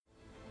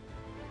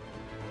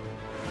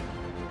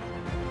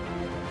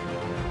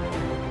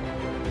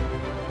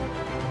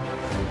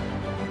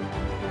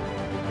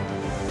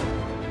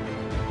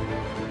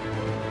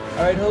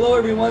right, hello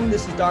everyone.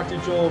 This is Dr.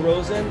 Joel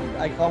Rosen.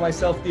 I call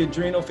myself the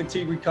Adrenal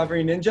Fatigue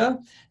Recovery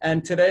Ninja.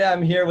 And today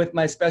I'm here with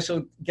my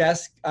special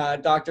guest,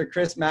 Dr.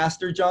 Chris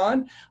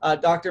Masterjohn.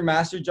 Dr.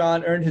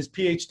 Masterjohn earned his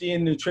PhD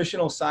in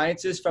nutritional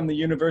sciences from the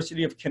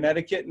University of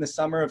Connecticut in the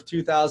summer of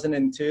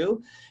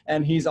 2002.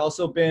 And he's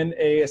also been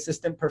an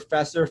assistant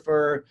professor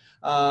for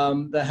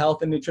the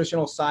health and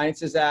nutritional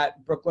sciences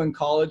at Brooklyn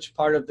College,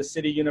 part of the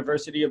City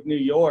University of New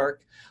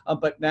York.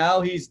 But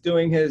now he's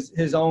doing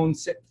his own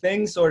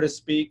thing, so to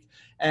speak.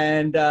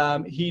 And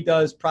he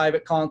does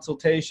private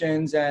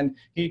consultations, and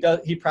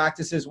he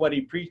practices what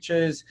he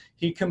preaches.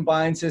 He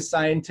combines his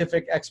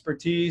scientific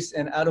expertise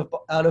and out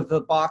of the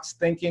box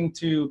thinking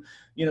to,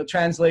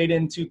 translate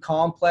into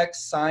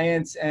complex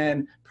science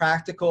and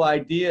practical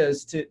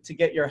ideas to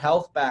get your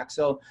health back.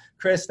 So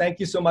Chris, thank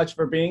you so much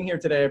for being here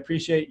today. I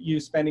appreciate you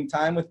spending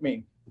time with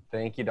me.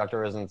 Thank you, Dr.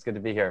 Rosen. It's good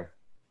to be here.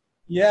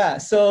 Yeah,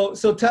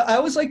 I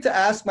always like to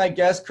ask my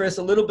guest, Chris,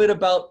 a little bit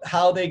about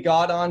how they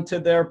got onto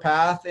their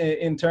path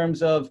in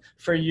terms of,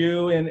 for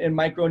you, in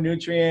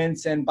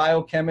micronutrients and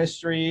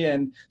biochemistry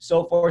and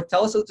so forth.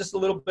 Tell us just a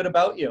little bit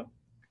about you.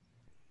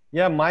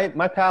 Yeah,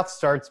 my path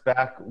starts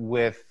back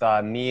with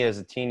me as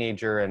a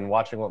teenager and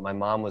watching what my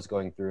mom was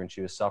going through, and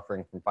she was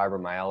suffering from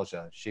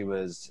fibromyalgia. She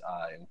was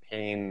in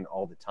pain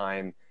all the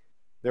time.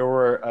 There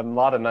were a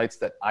lot of nights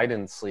that I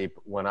didn't sleep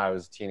when I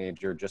was a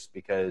teenager just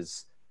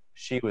because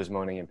she was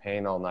moaning in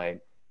pain all night.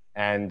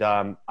 And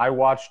I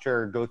watched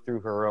her go through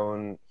her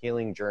own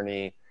healing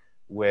journey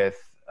with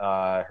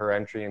her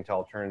entry into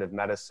alternative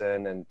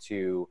medicine and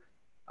to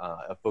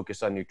a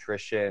focus on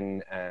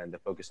nutrition and a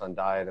focus on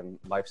diet and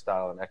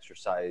lifestyle and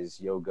exercise,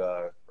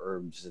 yoga,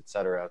 herbs,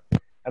 etc.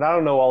 And I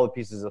don't know all the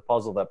pieces of the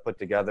puzzle that put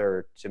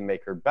together to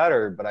make her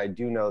better, but I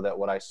do know that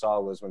what I saw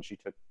was when she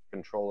took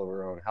control of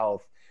her own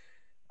health,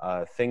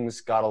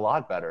 things got a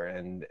lot better,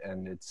 and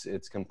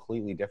it's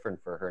completely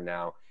different for her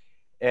now.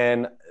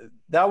 And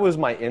that was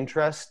my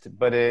interest,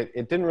 but it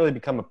didn't really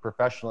become a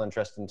professional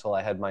interest until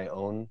I had my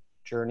own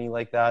journey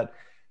like that.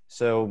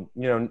 So,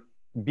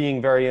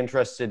 being very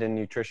interested in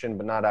nutrition,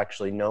 but not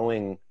actually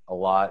knowing a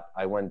lot,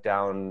 I went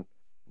down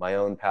my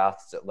own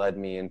paths that led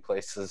me in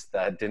places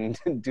that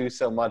didn't do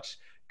so much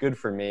good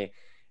for me.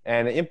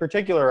 And in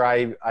particular,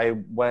 I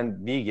went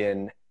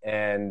vegan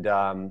and,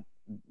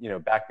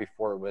 back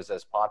before it was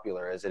as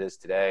popular as it is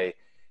today.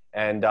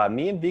 And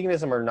me and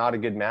veganism are not a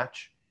good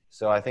match.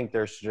 So I think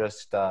there's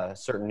just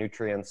certain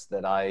nutrients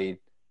that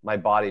my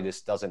body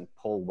just doesn't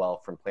pull well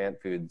from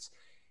plant foods.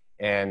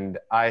 And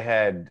I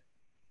had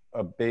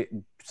a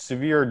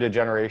severe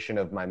degeneration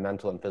of my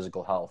mental and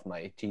physical health.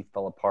 My teeth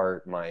fell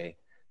apart, my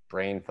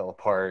brain fell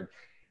apart.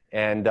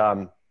 And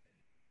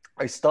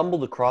I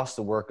stumbled across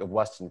the work of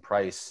Weston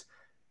Price,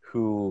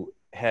 who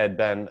had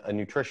been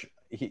a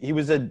he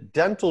was a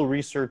dental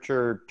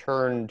researcher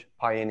turned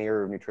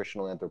pioneer of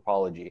nutritional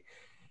anthropology.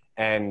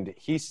 And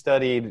he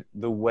studied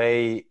the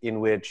way in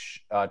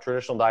which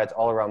traditional diets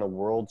all around the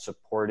world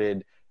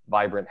supported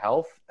vibrant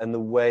health, and the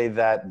way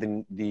that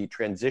the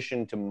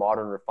transition to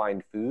modern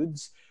refined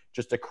foods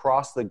just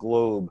across the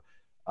globe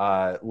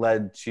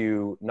led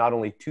to not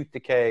only tooth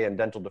decay and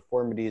dental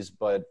deformities,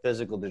 but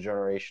physical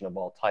degeneration of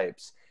all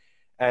types.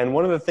 And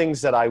one of the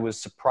things that I was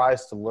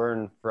surprised to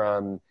learn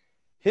from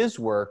his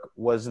work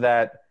was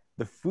that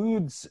the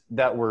foods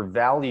that were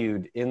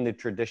valued in the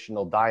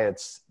traditional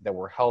diets that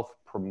were health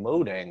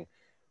promoting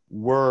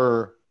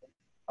were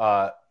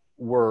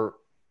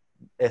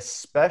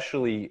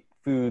especially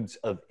foods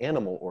of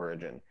animal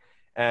origin,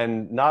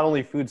 and not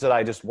only foods that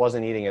I just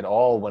wasn't eating at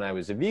all when I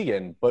was a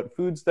vegan, but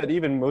foods that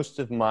even most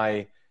of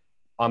my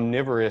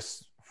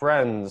omnivorous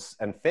friends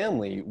and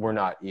family were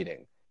not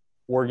eating.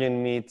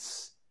 Organ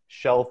meats,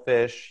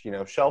 shellfish,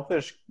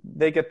 shellfish,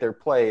 they get their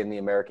play in the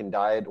American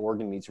diet.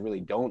 Organ meats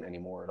really don't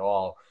anymore at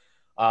all.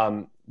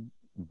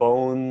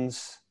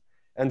 Bones.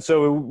 And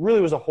so it really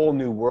was a whole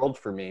new world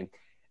for me.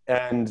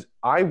 And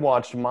I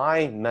watched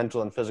my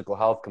mental and physical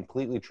health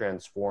completely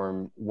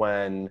transform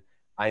when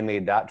I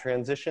made that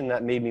transition.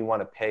 That made me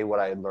want to pay what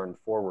I had learned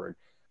forward.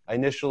 I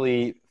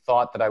initially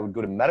thought that I would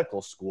go to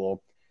medical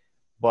school,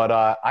 but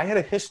I had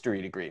a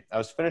history degree. I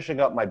was finishing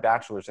up my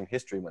bachelor's in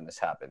history when this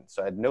happened.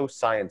 So I had no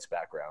science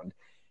background.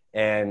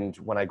 And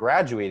when I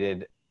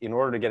graduated, in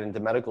order to get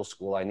into medical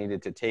school, I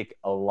needed to take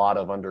a lot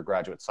of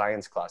undergraduate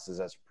science classes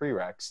as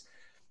prereqs.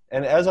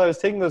 And as I was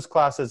taking those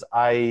classes,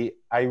 I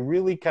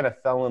really kind of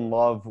fell in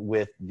love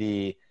with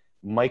the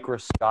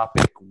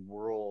microscopic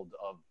world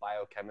of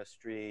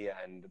biochemistry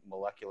and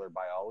molecular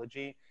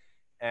biology.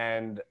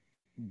 And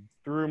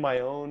through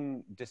my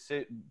own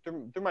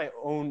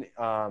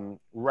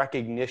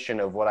recognition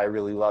of what I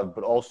really loved,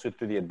 but also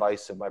through the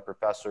advice of my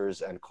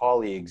professors and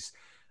colleagues,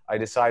 I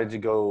decided to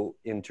go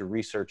into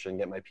research and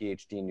get my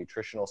PhD in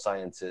nutritional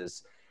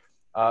sciences.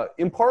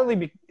 In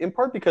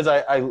part because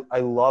I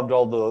loved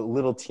all the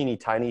little teeny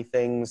tiny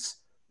things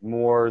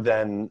more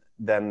than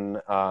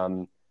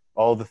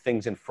all the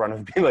things in front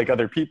of me, like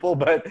other people,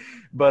 but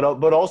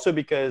also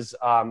because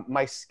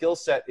my skill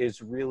set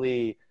is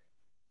really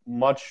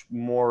much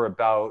more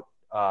about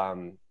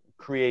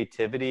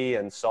creativity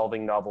and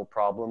solving novel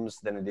problems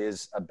than it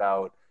is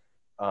about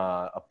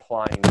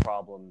applying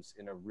problems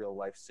in a real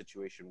life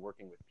situation,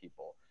 working with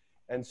people.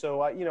 And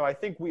so, I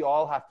think we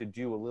all have to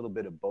do a little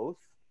bit of both.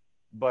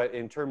 But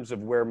in terms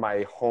of where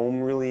my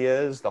home really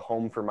is, the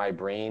home for my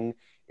brain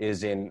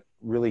is in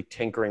really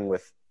tinkering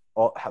with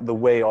the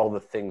way all the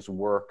things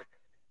work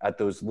at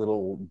those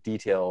little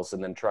details,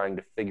 and then trying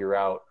to figure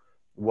out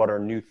what are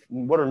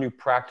new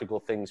practical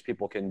things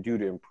people can do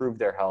to improve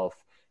their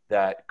health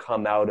that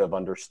come out of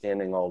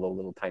understanding all the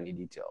little tiny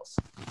details.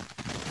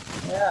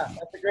 Yeah,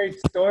 that's a great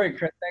story,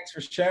 Chris. Thanks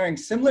for sharing.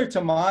 Similar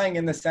to mine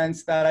in the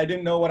sense that I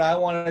didn't know what I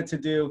wanted to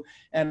do,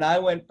 and I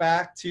went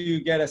back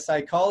to get a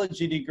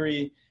psychology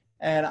degree,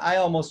 and I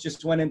almost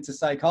just went into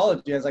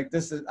psychology. I was like,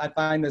 I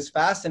find this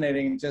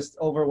fascinating, just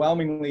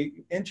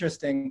overwhelmingly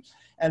interesting.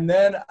 And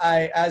then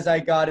as I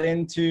got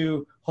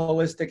into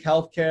holistic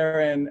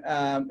healthcare and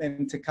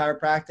into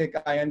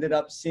chiropractic, I ended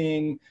up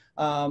seeing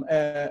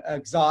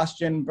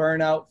exhaustion,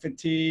 burnout,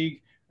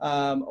 fatigue,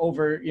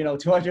 over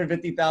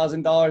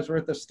 $250,000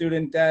 worth of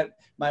student debt.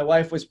 My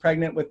wife was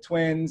pregnant with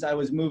twins. I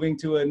was moving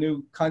to a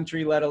new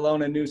country, let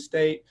alone a new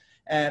state,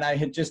 and I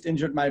had just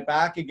injured my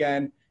back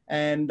again.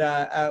 And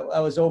I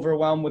was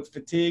overwhelmed with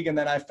fatigue. And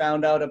then I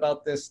found out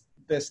about this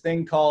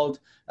thing called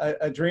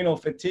adrenal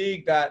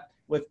fatigue, that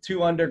with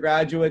 2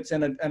 undergraduates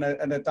and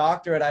a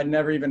doctorate I'd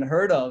never even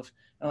heard of.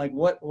 And I'm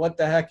like, what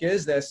the heck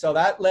is this? So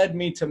that led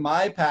me to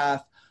my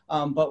path.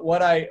 But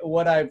what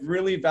I've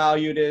really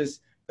valued is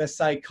the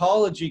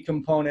psychology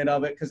component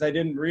of it, because I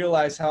didn't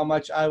realize how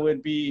much I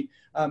would be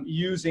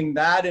using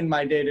that in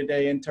my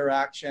day-to-day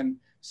interaction.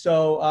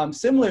 So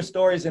similar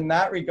stories in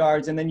that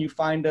regards. And then you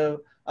find a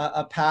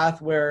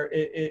path where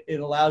it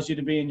allows you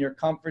to be in your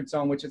comfort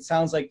zone, which it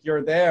sounds like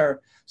you're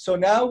there. So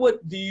now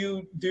what do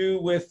you do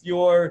with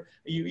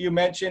you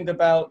mentioned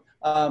about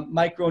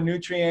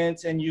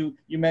micronutrients, and you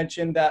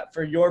mentioned that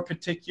for your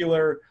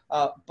particular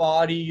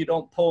body, you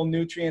don't pull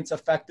nutrients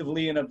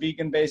effectively in a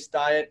vegan-based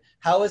diet.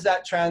 How is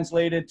that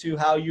translated to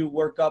how you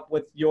work up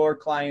with your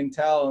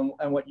clientele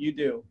and what you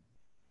do?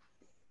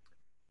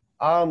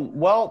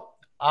 Well,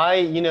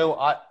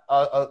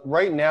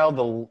 right now,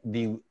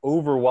 the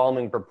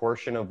overwhelming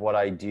proportion of what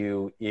I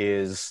do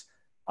is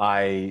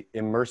I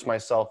immerse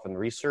myself in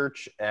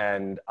research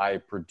and I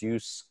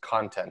produce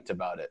content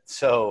about it.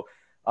 So,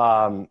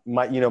 my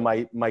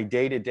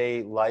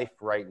day-to-day life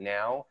right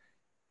now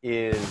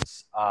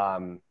is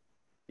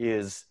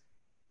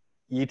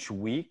each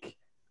week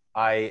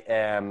I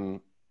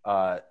am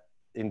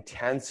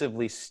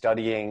intensively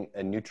studying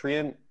a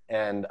nutrient,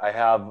 and I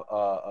have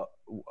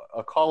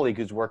a colleague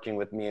who's working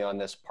with me on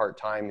this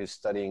part-time who's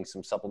studying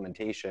some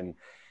supplementation.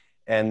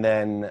 And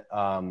then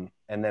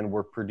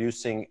we're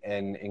producing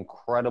an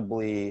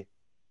incredibly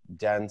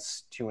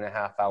dense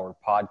 2.5 hour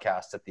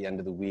podcast at the end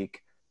of the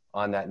week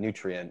on that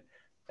nutrient.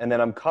 And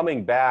then I'm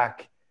coming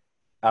back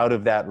out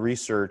of that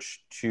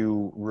research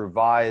to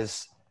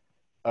revise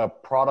a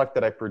product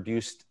that I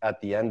produced at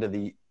the end of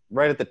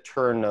right at the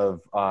turn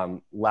of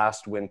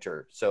last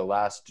winter. So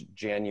last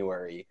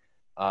January,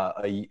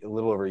 a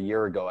little over a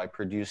year ago, I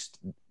produced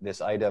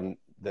this item,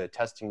 the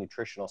Testing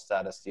Nutritional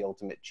Status, the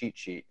Ultimate Cheat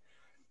Sheet,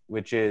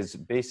 which is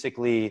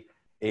basically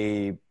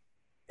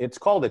it's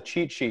called a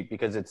cheat sheet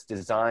because it's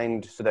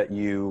designed so that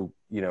you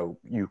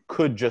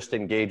could just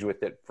engage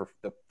with it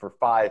for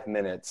 5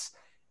 minutes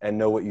and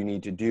know what you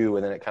need to do.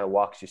 And then it kind of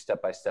walks you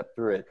step by step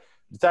through it.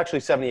 It's actually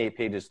 78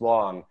 pages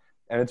long.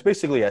 And it's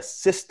basically a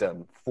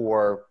system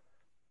for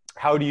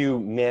how do you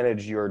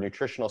manage your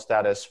nutritional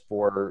status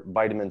for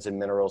vitamins and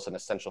minerals and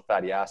essential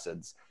fatty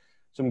acids.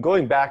 So I'm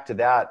going back to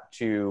that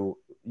to,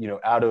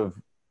 out of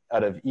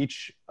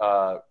each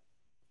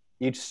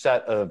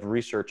set of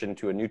research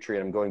into a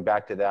nutrient, I'm going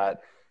back to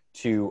that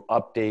to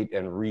update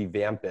and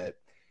revamp it.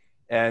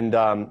 And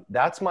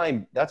that's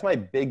my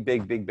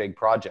big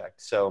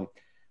project. So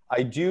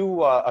I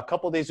do a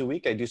couple of days a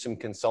week, I do some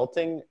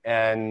consulting,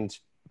 and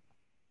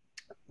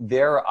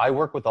there I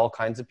work with all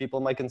kinds of people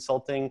in my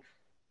consulting.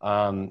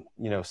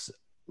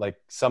 Like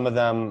some of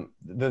them,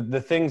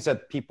 the things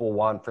that people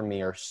want from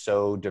me are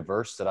so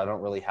diverse that I don't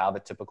really have a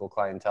typical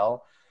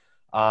clientele.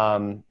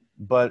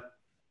 But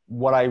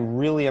what I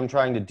really am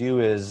trying to do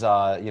is,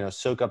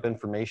 soak up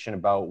information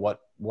about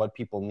what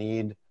people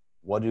need,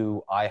 what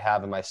do I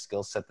have in my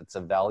skill set that's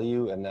of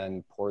value, and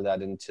then pour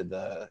that into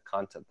the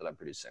content that I'm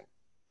producing.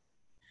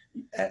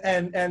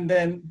 And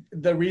then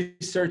the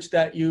research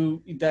that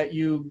you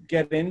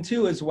get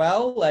into as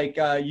well, like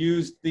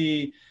use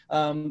the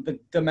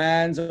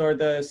demands or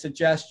the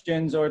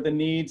suggestions or the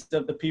needs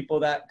of the people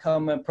that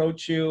come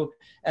approach you,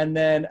 and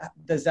then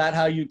does that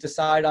how you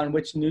decide on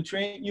which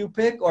nutrient you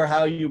pick, or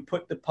how you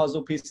put the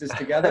puzzle pieces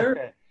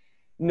together?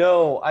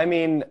 No, I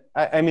mean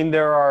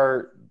there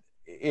are.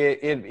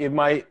 It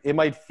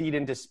might feed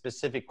into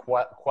specific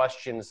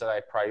questions that I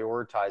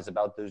prioritize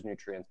about those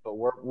nutrients, but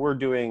we're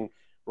doing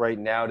right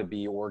now to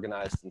be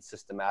organized and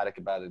systematic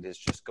about it is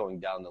just going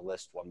down the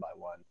list one by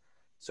one.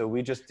 So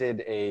we just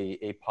did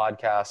a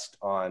podcast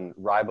on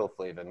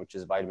riboflavin, which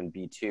is vitamin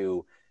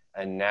B2,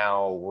 And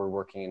now we're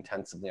working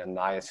intensively on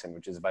niacin,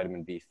 which is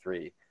vitamin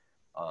B3.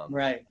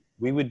 Right.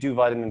 We would do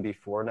vitamin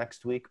B4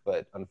 next week,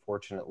 but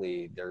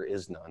unfortunately there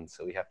is none.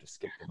 So we have to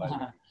skip the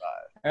vitamin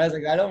B5. I was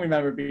like, I don't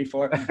remember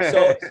before.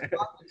 So as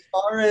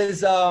far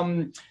as,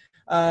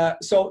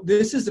 so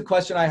this is the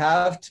question I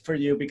have for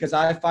you, because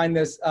I find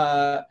this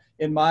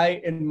in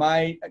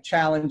my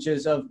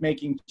challenges of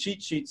making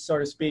cheat sheets, so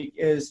to speak,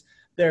 is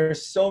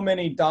there's so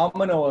many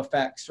domino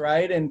effects,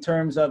 right? In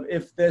terms of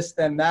if this,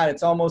 then that.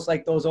 It's almost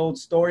like those old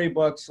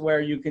storybooks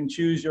where you can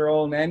choose your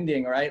own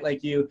ending, right?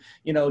 Like you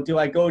know, do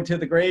I go to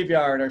the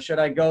graveyard or should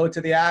I go to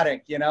the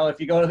attic? You know,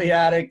 if you go to the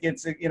attic,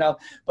 it's, you know,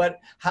 but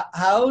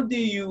how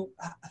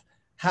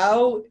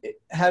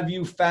have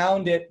you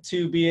found it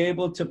to be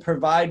able to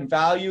provide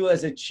value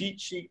as a cheat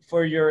sheet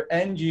for your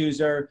end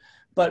user,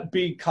 but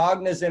be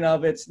cognizant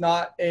of it's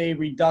not a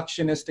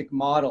reductionistic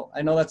model?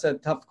 I know that's a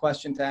tough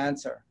question to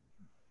answer.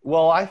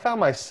 Well, I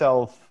found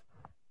myself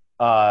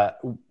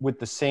with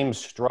the same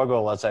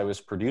struggle as I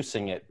was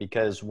producing it,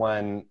 because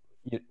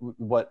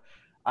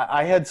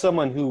I had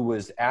someone who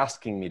was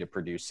asking me to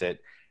produce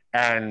it,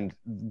 and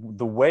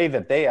the way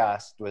that they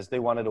asked was they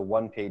wanted a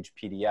one-page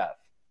PDF,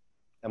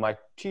 and my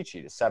cheat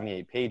sheet is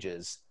 78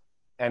 pages,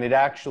 and it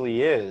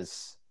actually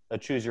is a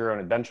choose your own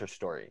adventure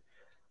story.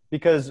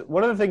 Because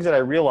one of the things that I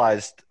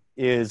realized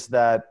is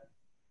that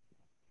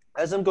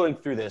as I'm going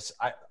through this,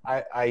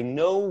 I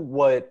know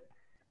what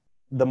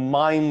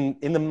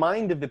in the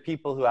mind of the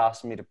people who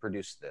asked me to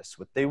produce this,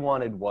 what they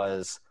wanted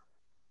was,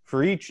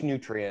 for each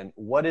nutrient,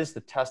 what is the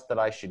test that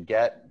I should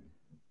get?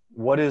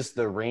 What is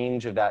the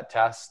range of that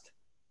test?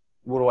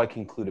 What do I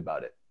conclude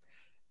about it?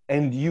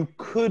 And you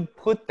could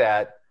put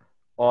that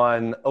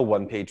on a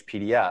one-page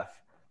PDF.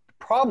 The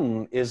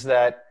problem is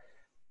that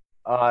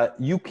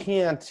you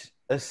can't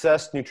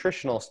assess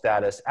nutritional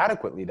status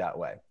adequately that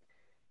way,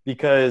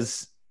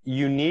 because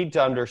you need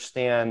to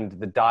understand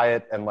the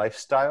diet and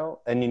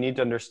lifestyle, and you need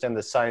to understand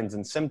the signs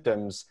and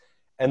symptoms,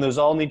 and those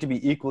all need to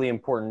be equally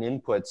important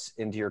inputs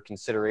into your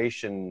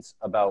considerations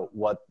about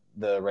what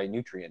the right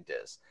nutrient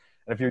is.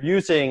 And if you're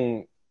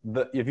using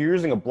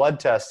a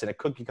blood test and a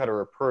cookie cutter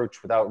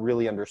approach without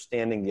really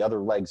understanding the other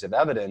legs of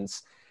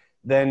evidence,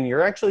 then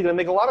you're actually going to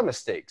make a lot of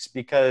mistakes,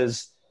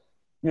 because,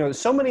 you know,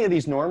 so many of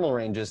these normal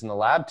ranges in the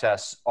lab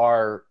tests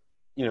are,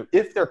 you know,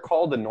 if they're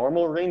called a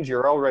normal range,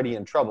 you're already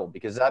in trouble,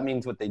 because that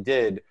means what they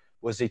did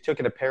was they took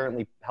an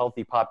apparently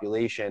healthy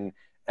population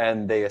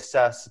and they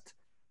assessed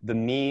the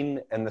mean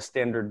and the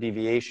standard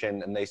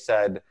deviation, and they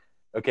said,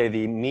 okay,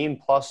 the mean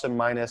plus or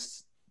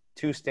minus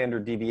 2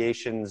 standard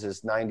deviations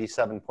is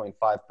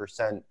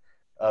 97.5%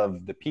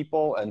 of the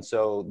people, and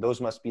so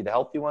those must be the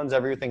healthy ones.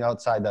 Everything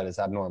outside that is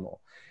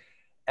abnormal.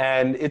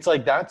 And it's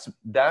like that's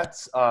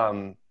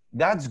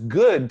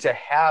good to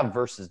have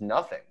versus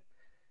nothing,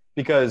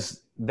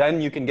 because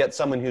then you can get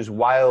someone who's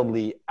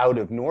wildly out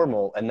of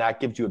normal, and that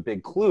gives you a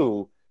big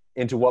clue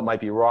into what might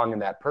be wrong in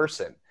that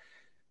person.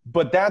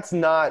 But that's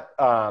not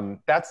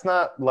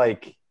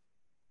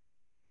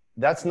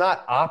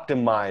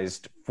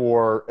optimized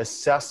for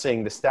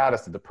assessing the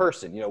status of the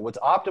person. You know, what's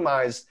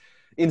optimized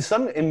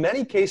in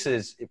many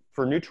cases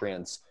for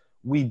nutrients,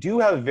 we do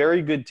have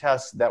very good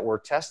tests that were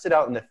tested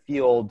out in the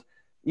field,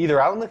 either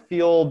out in the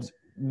field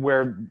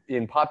where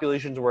in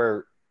populations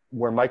where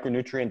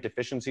micronutrient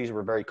deficiencies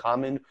were very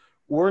common,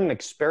 or in an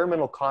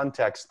experimental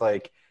context,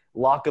 like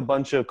lock a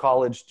bunch of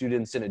college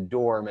students in a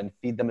dorm and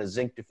feed them a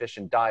zinc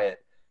deficient diet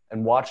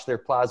and watch their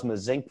plasma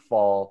zinc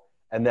fall,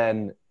 and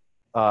then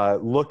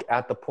look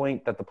at the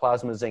point that the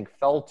plasma zinc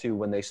fell to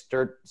when they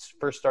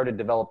first started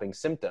developing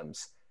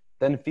symptoms,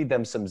 then feed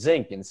them some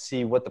zinc and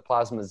see what the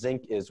plasma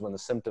zinc is when the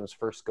symptoms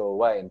first go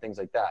away, and things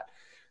like that.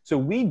 So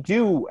we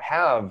do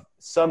have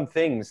some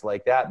things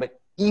like that, but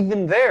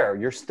even there,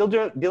 you're still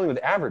dealing with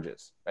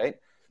averages, right?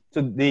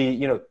 So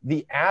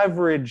the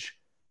average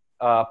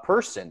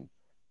person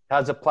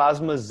has a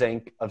plasma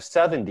zinc of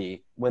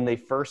 70 when they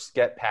first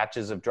get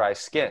patches of dry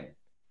skin.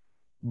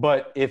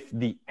 But if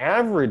the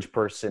average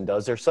person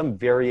does, there's some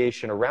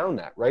variation around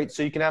that, right?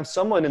 So you can have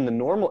someone in the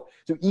normal.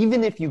 So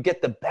even if you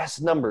get the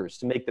best numbers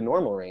to make the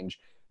normal range,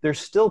 there's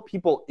still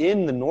people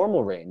in the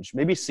normal range,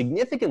 maybe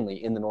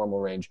significantly in the normal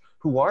range,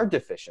 who are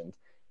deficient.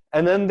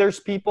 And then there's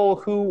people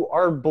who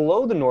are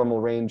below the normal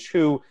range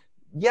who,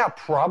 yeah,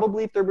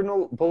 probably if they're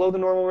below the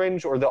normal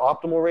range or the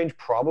optimal range,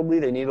 probably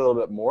they need a little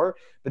bit more,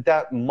 but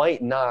that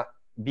might not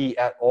be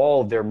at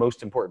all their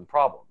most important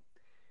problem.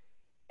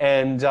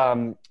 And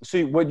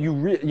so what you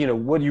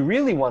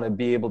really want to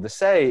be able to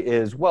say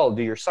is, well,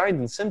 do your signs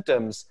and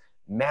symptoms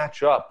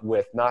match up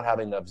with not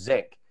having enough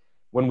zinc?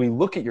 When we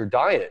look at your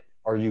diet,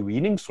 are you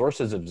eating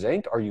sources of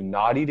zinc? Are you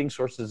not eating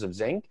sources of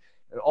zinc?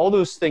 And all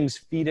those things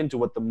feed into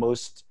what the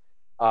most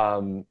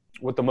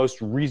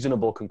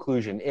reasonable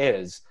conclusion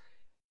is.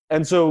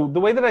 And so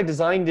the way that I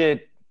designed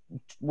it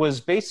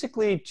was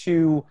basically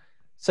to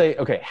say,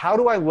 okay, how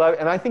do I love,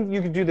 and I think you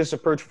could do this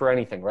approach for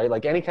anything, right?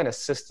 Like any kind of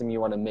system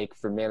you want to make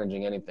for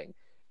managing anything.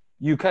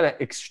 You kind of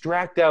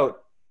extract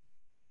out,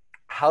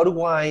 how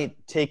do I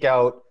take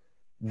out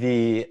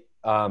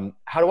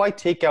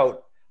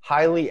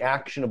highly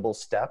actionable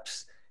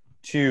steps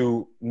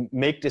to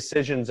make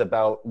decisions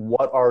about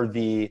what are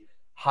the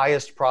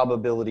highest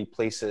probability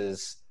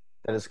places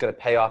that it's going to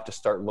pay off to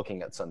start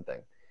looking at something.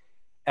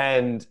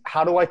 And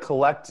how do I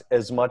collect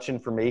as much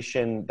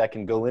information that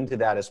can go into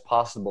that as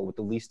possible with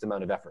the least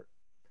amount of effort?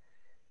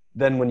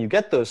 Then when you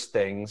get those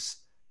things,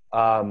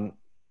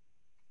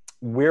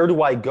 where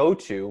do I go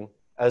to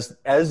as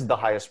the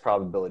highest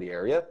probability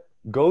area?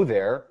 Go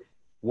there.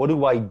 What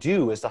do I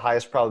do as the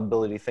highest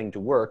probability thing to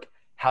work?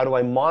 How do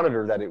I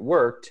monitor that it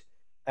worked?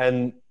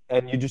 And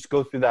you just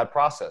go through that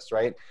process,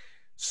 right?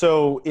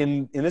 So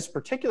in this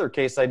particular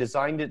case, I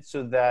designed it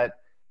so that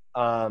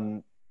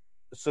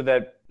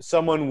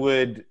someone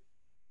would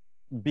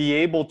be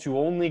able to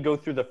only go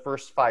through the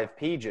first 5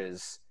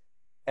 pages,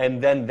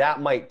 and then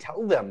that might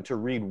tell them to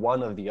read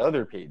one of the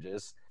other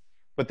pages,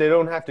 but they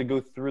don't have to go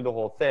through the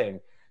whole thing.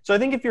 So I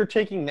think if you're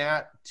taking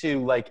that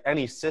to like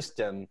any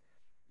system,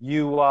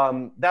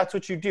 that's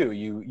what you do.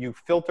 You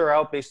filter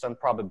out based on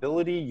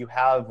probability. You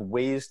have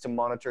ways to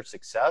monitor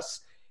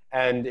success.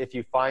 And if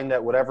you find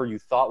that whatever you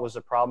thought was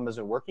a problem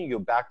isn't working, you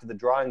go back to the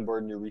drawing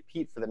board and you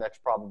repeat for the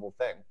next probable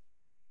thing.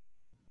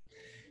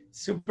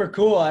 Super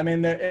cool. I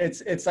mean,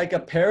 it's like a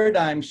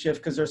paradigm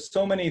shift because there's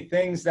so many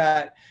things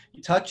that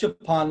you touch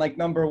upon. Like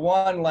number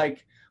one,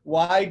 like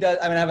I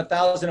have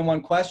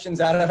 1,001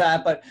 questions out of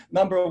that, but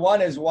number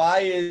one is why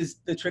is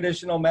the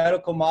traditional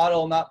medical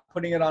model not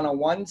putting it on a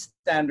 1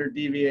 standard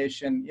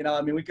deviation? You know,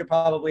 I mean, we could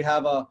probably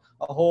have a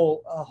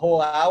whole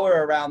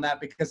hour around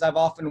that because I've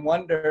often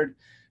wondered,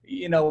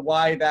 you know,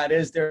 why that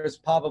is. There's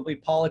probably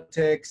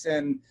politics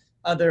and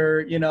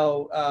other, you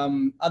know,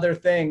 other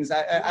things.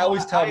 I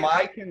always tell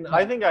I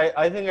think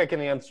I can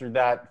answer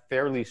that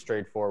fairly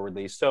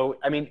straightforwardly. So,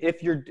 I mean,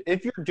 if you're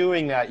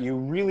doing that, you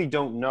really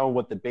don't know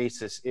what the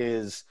basis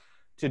is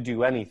to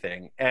do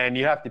anything, and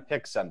you have to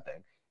pick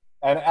something.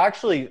 And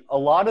actually, a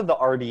lot of the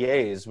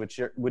RDAs,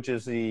 which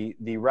is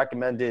the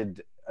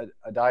recommended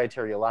a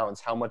dietary allowance,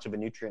 how much of a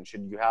nutrient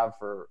should you have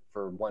for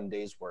 1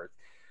 day's worth?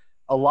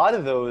 A lot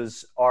of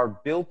those are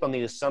built on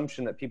the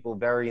assumption that people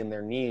vary in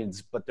their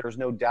needs, but there's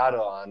no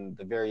data on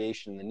the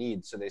variation in the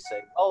needs. So they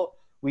say, oh,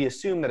 we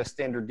assume that a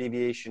standard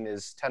deviation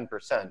is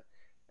 10%.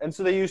 And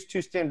so they use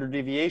 2 standard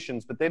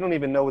deviations, but they don't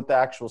even know what the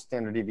actual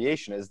standard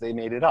deviation is. They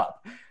made it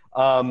up.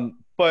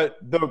 But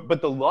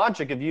the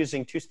logic of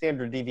using 2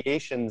 standard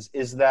deviations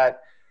is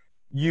that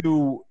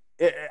really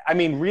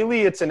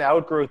it's an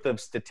outgrowth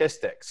of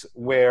statistics,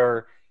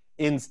 where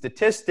in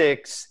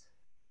statistics,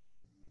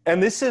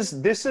 and this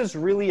is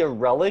really a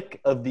relic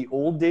of the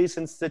old days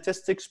in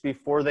statistics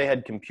before they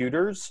had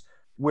computers,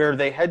 where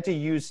they had to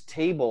use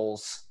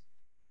tables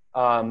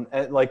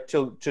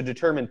to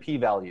determine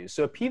p-values.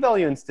 So a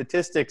p-value in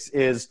statistics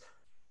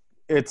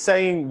it's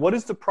saying what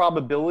is the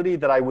probability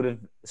that I would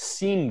have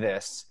seen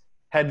this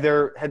had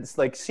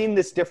seen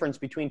this difference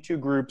between 2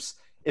 groups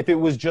if it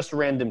was just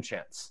random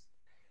chance.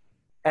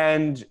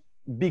 And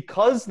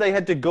because they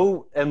had to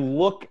go and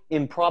look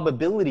in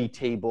probability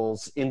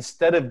tables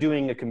instead of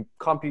doing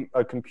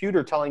a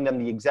computer telling them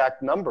the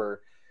exact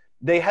number,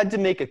 they had to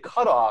make a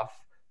cutoff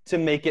to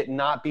make it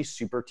not be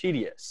super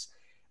tedious.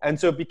 And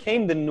so it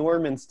became the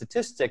norm in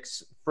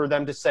statistics for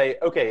them to say,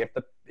 okay,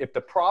 if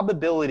the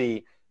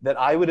probability that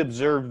I would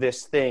observe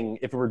this thing,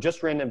 if it were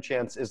just random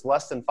chance, is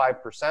less than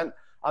 5%,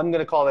 I'm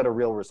going to call that a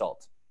real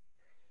result.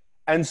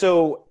 And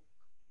so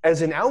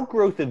as an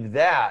outgrowth of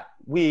that,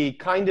 we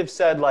kind of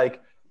said,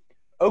 like,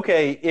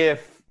 okay,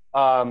 if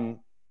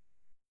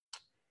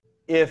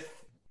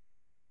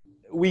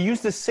we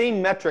use the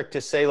same metric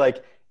to say,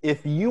 like,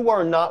 if you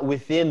are not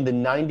within the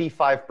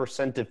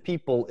 95% of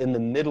people in the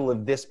middle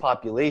of this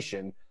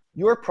population,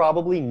 you're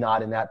probably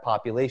not in that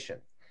population.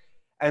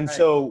 And right.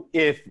 So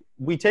if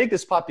we take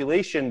this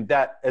population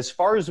that, as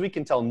far as we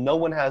can tell, no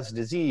one has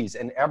disease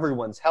and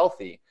everyone's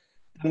healthy,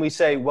 then we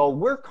say, well,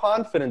 we're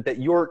confident that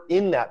you're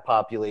in that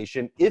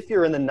population if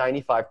you're in the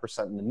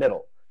 95% in the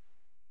middle.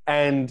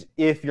 And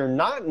if you're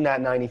not in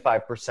that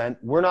 95%,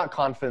 we're not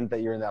confident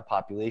that you're in that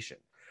population.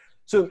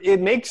 So it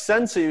makes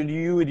sense that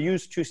you would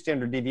use 2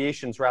 standard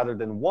deviations rather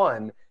than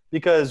 1,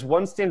 because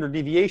 1 standard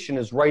deviation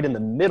is right in the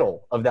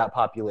middle of that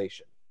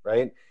population,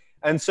 right?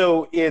 And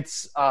so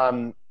it's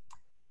a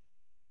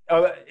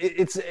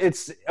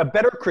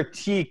better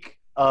critique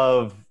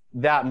of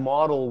that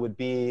model would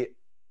be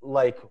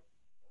like,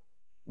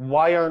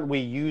 why aren't we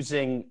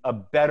using a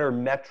better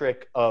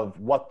metric of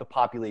what the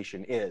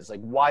population is?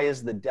 Like, why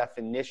is the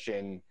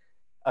definition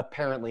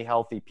apparently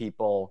healthy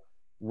people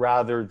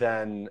rather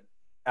than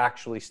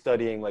actually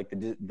studying like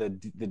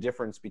the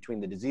difference between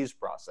the disease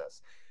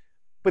process?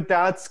 But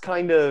that's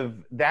kind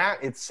of,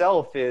 that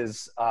itself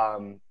is,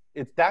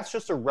 that's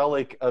just a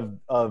relic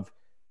of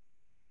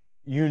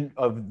the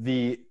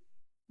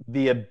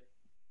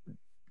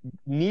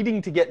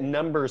needing to get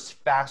numbers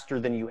faster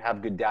than you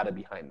have good data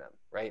behind them,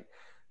 right?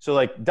 So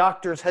like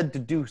doctors had to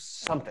do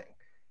something,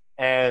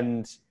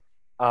 and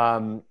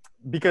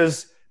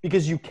because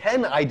you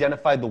can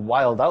identify the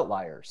wild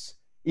outliers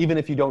even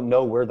if you don't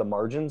know where the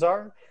margins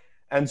are,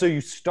 and so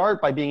you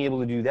start by being able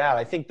to do that.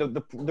 I think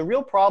the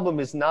real problem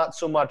is not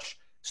so much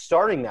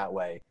starting that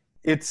way;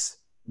 it's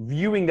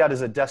viewing that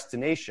as a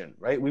destination,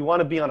 right? We want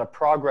to be on a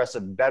progress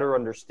of better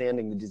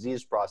understanding the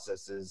disease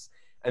processes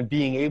and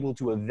being able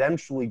to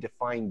eventually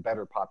define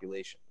better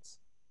populations.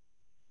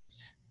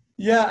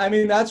 Yeah, I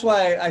mean, that's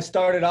why I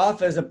started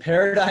off as a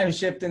paradigm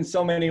shift in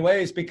so many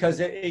ways, because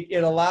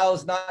it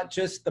allows not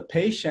just the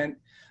patient,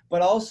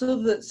 but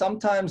also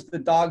sometimes the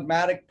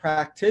dogmatic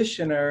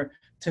practitioner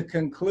to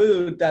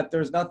conclude that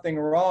there's nothing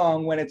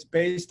wrong when it's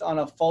based on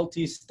a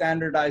faulty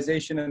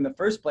standardization in the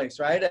first place,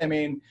 right? I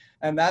mean,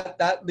 and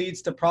that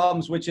leads to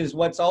problems, which is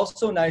what's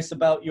also nice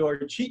about your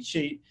cheat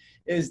sheet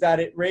is that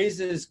it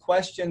raises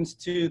questions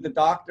to the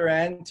doctor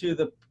and to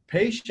the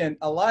patient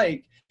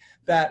alike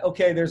that,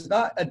 okay, there's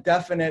not a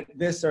definite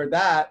this or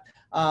that,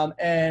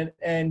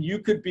 and you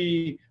could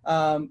be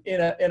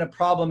in a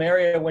problem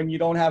area when you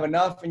don't have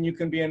enough, and you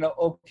can be in an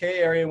okay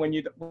area when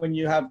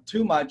you have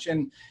too much.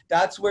 And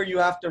that's where you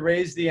have to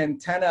raise the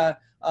antenna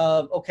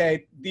of,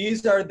 okay,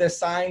 these are the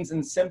signs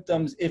and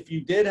symptoms if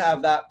you did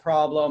have that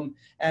problem,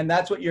 and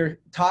that's what you're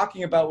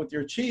talking about with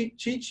your cheat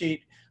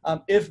sheet.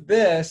 If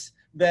this,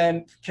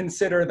 then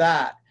consider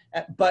that.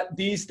 But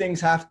these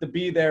things have to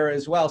be there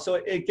as well. So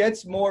it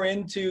gets more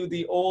into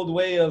the old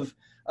way of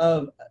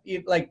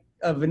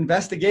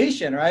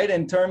investigation, right?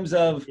 In terms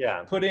of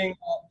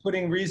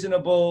putting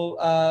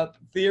reasonable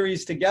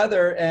theories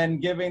together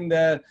and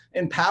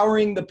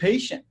empowering the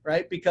patient,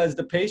 right? Because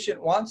the patient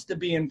wants to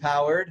be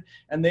empowered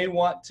and they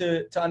want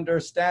to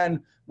understand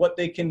what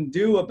they can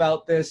do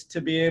about this to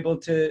be able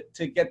to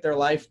get their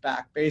life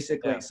back,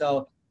 basically. Yeah.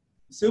 So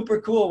super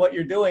cool what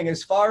you're doing.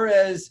 As far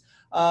as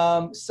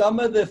some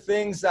of the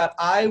things that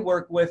I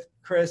work with,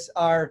 Chris,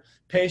 are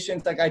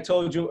patients, like I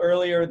told you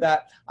earlier,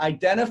 that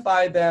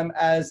identify them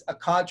as a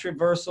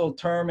controversial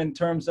term in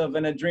terms of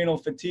an adrenal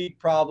fatigue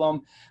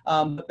problem.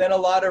 But then a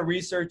lot of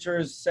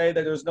researchers say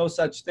that there's no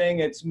such thing.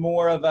 It's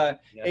more of a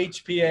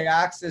HPA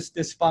axis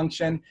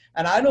dysfunction.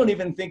 And I don't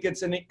even think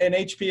it's an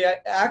HPA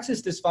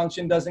axis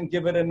dysfunction doesn't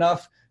give it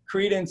enough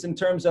credence in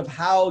terms of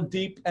how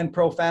deep and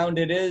profound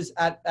it is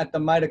at the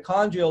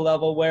mitochondrial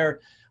level,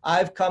 where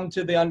I've come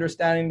to the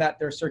understanding that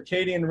their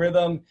circadian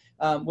rhythm,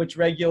 which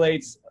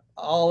regulates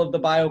all of the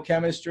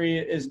biochemistry,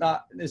 is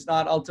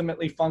not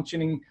ultimately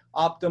functioning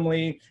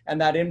optimally, and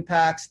that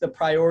impacts the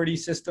priority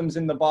systems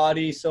in the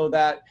body, so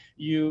that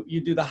you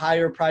do the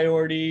higher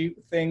priority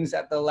things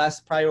at the less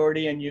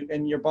priority,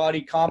 and your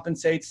body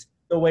compensates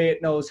the way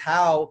it knows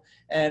how,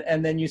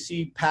 and then you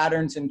see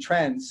patterns and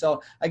trends.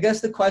 So I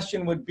guess the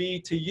question would be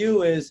to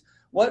you is,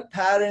 what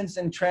patterns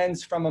and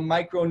trends from a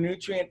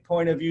micronutrient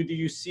point of view do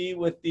you see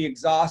with the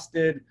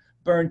exhausted,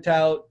 burnt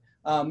out,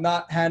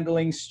 not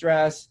handling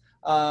stress,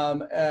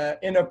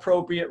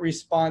 inappropriate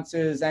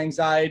responses,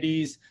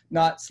 anxieties,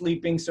 not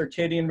sleeping,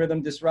 circadian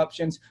rhythm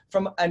disruptions?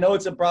 I know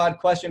it's a broad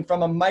question,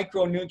 from a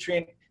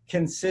micronutrient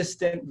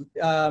consistent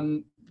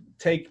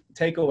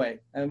takeaway,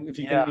 and if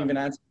you can even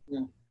answer.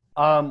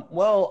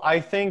 Well,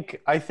 I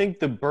think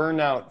the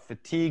burnout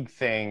fatigue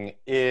thing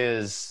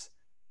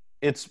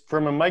it's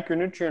from a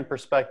micronutrient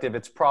perspective,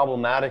 it's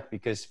problematic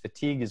because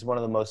fatigue is one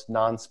of the most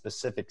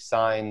non-specific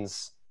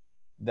signs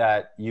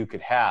that you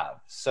could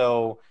have.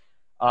 So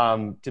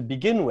to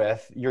begin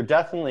with, you're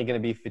definitely going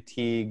to be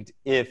fatigued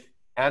if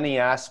any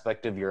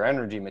aspect of your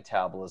energy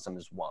metabolism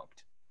is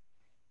wonked.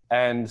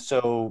 And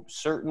so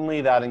certainly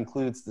that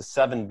includes the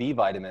 7 B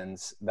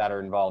vitamins that are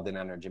involved in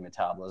energy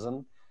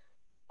metabolism.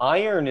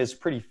 Iron is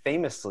pretty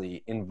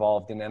famously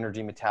involved in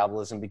energy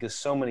metabolism because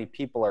so many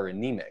people are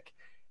anemic.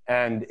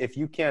 And if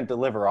you can't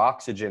deliver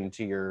oxygen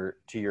to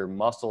your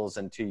muscles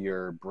and to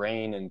your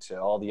brain and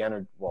to all the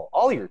energy, well,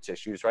 all your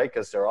tissues, right?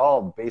 Because they're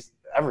all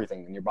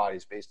everything in your body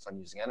is based on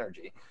using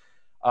energy.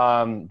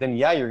 Then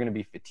you're going to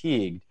be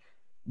fatigued.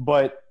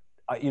 But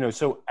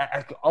so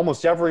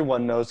almost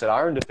everyone knows that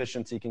iron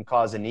deficiency can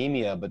cause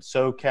anemia, but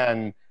so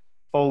can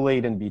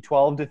folate and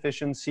B12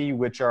 deficiency,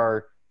 which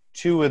are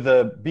 2 of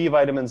the B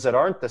vitamins that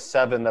aren't the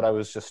 7 that I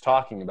was just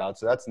talking about.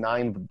 So that's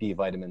 9 B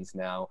vitamins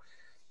now.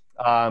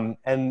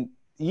 And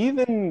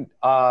even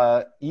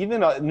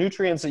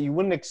nutrients that you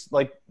wouldn't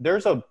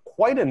there's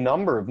quite a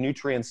number of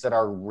nutrients that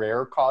are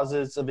rare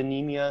causes of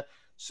anemia.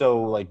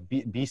 So like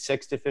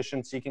B6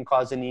 deficiency can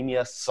cause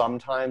anemia.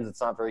 Sometimes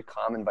it's not very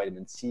common.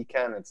 Vitamin C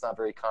can. It's not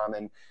very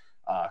common.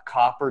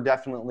 Copper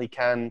definitely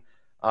can.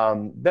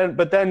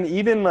 But then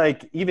even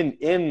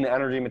in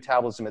energy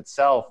metabolism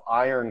itself,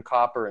 iron,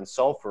 copper, and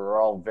sulfur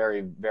are all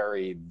very,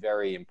 very,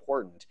 very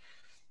important.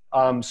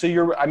 So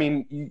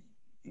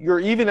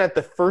you're even at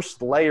the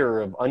first layer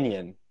of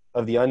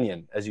the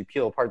onion, as you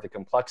peel apart the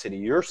complexity,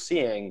 you're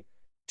seeing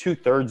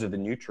 2/3 of the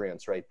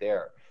nutrients right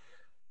there.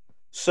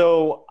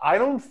 So I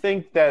don't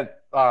think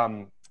that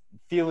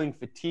feeling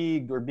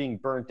fatigued or being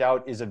burnt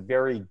out is a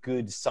very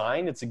good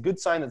sign. It's a good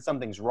sign that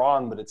something's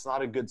wrong, but it's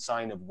not a good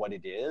sign of what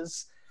it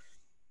is.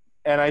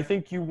 And I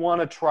think you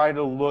want to try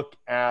to look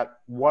at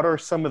what are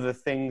some of the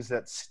things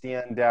that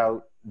stand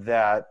out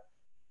that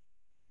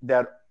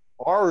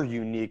are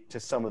unique to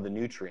some of the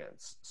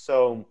nutrients.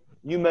 So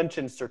you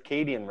mentioned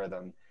circadian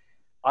rhythm.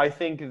 I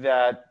think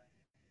that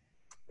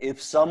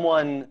if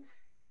someone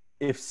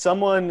if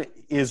someone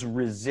is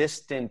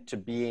resistant to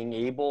being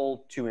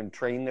able to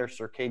entrain their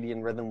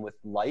circadian rhythm with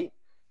light,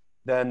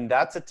 then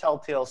that's a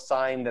telltale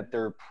sign that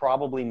they're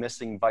probably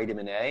missing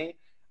vitamin A.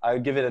 I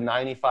would give it a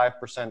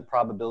 95%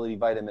 probability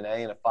vitamin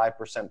A and a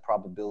 5%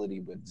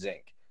 probability with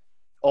zinc.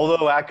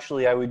 Although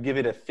actually I would give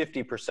it a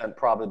 50%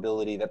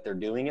 probability that they're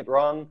doing it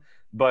wrong.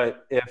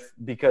 But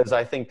because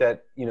I think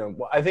that,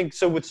 I think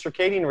so with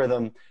circadian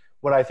rhythm,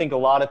 what I think a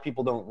lot of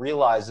people don't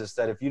realize is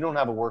that if you don't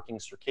have a working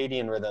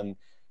circadian rhythm,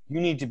 you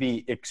need to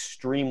be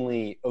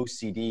extremely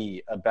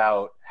OCD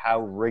about how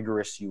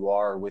rigorous you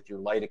are with your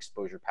light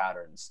exposure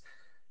patterns.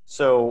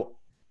 So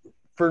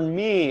for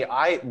me,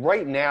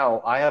 right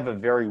now, I have a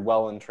very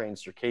well-entrained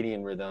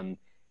circadian rhythm,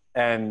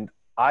 and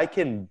I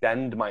can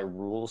bend my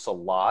rules a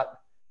lot,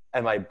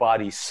 and my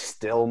body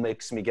still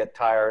makes me get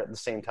tired at the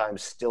same time,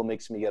 still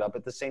makes me get up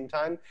at the same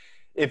time.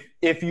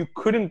 If you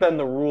couldn't bend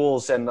the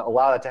rules and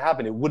allow that to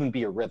happen, it wouldn't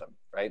be a rhythm,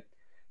 right?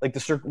 Like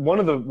one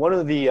of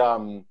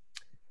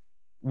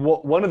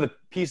the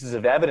pieces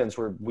of evidence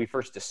where we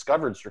first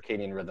discovered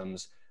circadian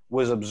rhythms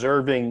was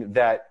observing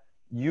that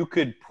you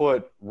could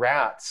put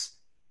rats,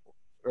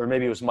 or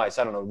maybe it was mice,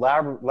 I don't know,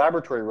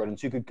 laboratory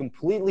rodents, you could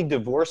completely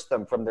divorce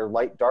them from their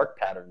light-dark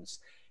patterns.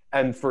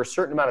 And for a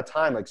certain amount of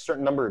time, like a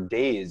certain number of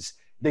days,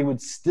 they would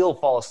still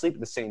fall asleep at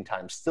the same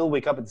time, still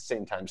wake up at the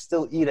same time,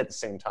 still eat at the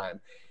same time.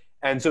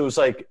 And so it was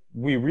like,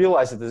 we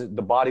realized that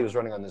the body was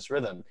running on this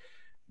rhythm.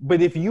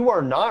 But if you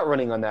are not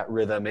running on that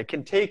rhythm, it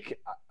can take,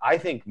 I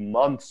think,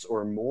 months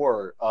or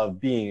more of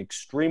being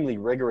extremely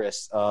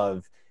rigorous,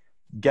 of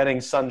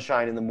getting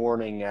sunshine in the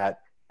morning at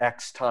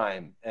X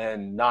time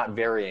and not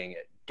varying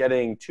it,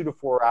 getting 2 to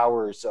 4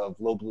 hours of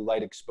low blue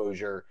light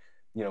exposure,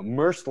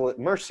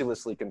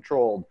 mercilessly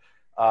controlled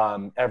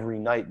every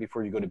night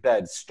before you go to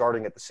bed,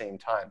 starting at the same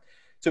time.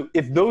 So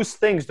if those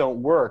things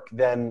don't work,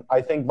 then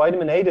I think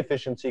vitamin A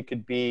deficiency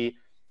could be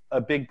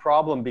a big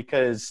problem,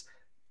 because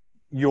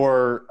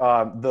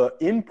the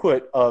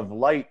input of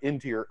light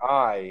into your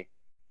eye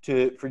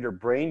for your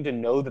brain to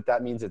know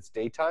that means it's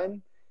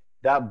daytime,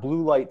 that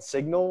blue light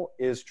signal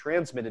is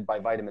transmitted by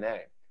vitamin A.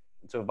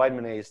 And so if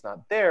vitamin A is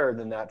not there,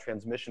 then that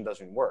transmission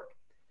doesn't work.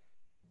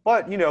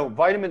 But,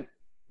 vitamin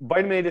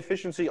A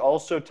deficiency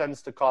also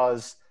tends to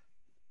cause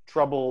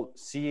trouble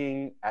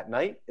seeing at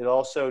night. It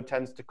also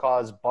tends to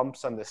cause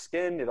bumps on the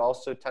skin. It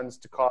also tends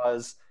to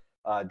cause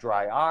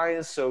dry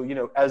eyes.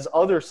 So, as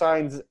other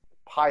signs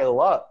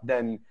pile up,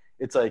 then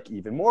it's like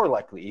even more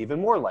likely, even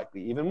more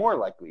likely, even more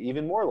likely,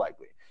 even more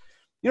likely.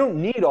 You don't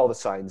need all the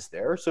signs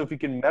there. So if you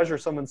can measure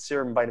someone's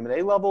serum vitamin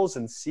A levels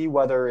and see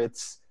whether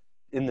it's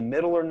in the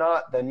middle or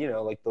not, then,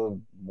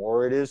 the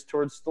more it is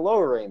towards the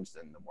lower range,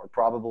 then the more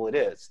probable it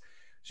is.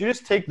 So you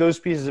just take those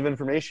pieces of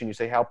information, you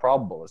say, how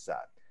probable is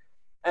that?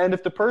 And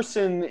if the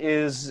person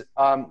is,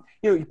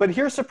 but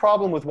here's the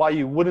problem with why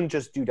you wouldn't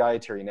just do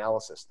dietary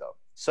analysis, though.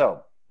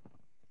 So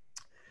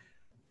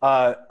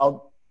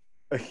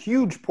a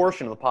huge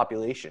portion of the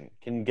population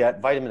can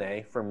get vitamin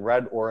A from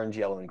red, orange,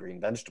 yellow, and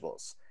green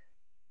vegetables.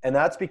 And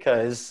that's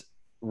because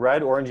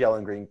red, orange, yellow,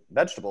 and green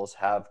vegetables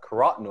have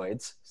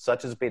carotenoids,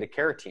 such as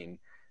beta-carotene,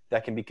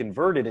 that can be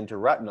converted into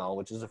retinol,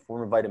 which is a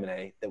form of vitamin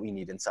A that we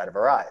need inside of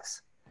our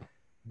eyes.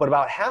 But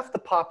about half the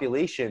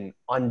population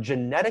on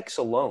genetics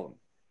alone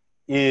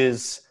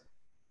is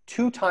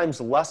 2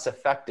 times less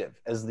effective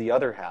as the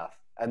other half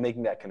at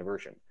making that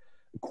conversion.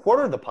 A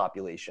quarter of the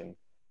population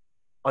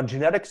on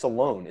genetics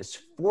alone is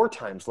 4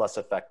 times less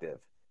effective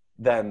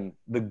than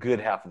the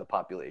good half of the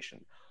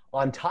population.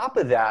 On top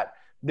of that,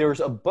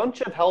 there's a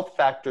bunch of health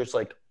factors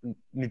like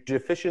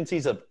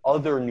deficiencies of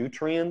other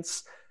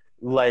nutrients,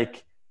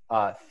 like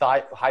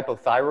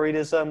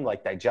hypothyroidism,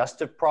 like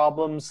digestive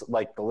problems,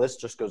 like the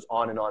list just goes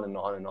on and on and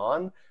on and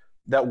on,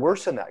 that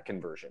worsen that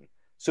conversion.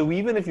 So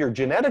even if your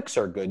genetics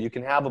are good, you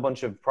can have a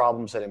bunch of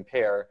problems that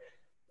impair.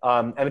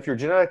 And if your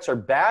genetics are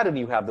bad and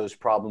you have those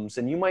problems,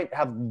 then you might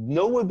have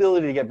no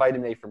ability to get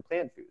vitamin A from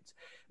plant foods.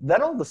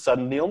 Then all of a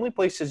sudden, the only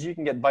places you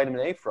can get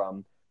vitamin A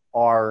from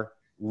are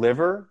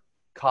liver,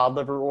 cod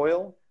liver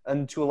oil,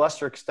 and to a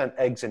lesser extent,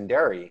 eggs and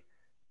dairy.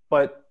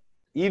 But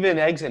even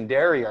eggs and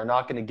dairy are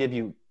not going to give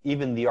you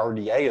even the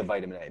RDA of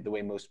vitamin A the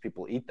way most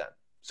people eat them.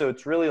 So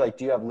it's really like,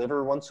 do you have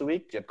liver once a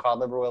week? Do you have cod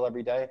liver oil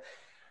every day?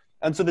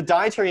 And so the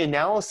dietary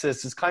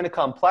analysis is kind of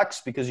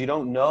complex because you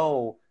don't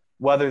know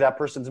whether that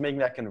person's making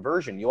that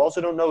conversion. You also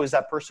don't know, is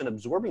that person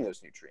absorbing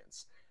those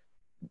nutrients?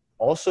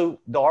 Also,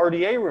 the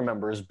RDA,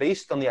 remember, is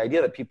based on the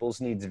idea that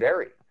people's needs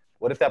vary.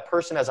 What if that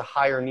person has a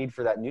higher need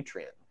for that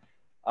nutrient?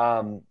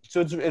 So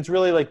it's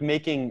really like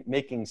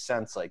making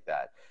sense like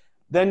that.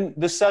 Then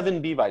the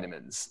 7 B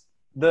vitamins.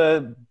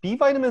 The B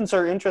vitamins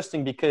are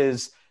interesting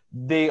because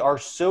they are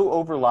so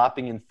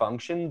overlapping in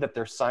function that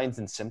their signs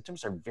and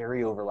symptoms are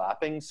very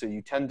overlapping. So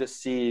you tend to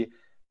see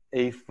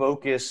a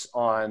focus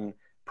on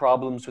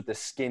problems with the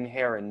skin,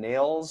 hair, and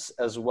nails,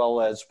 as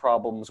well as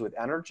problems with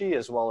energy,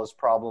 as well as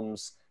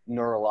problems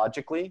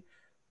neurologically.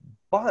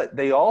 But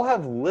they all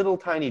have little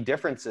tiny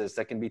differences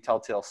that can be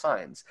telltale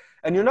signs.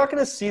 And you're not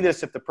going to see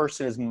this if the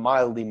person is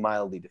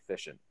mildly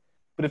deficient.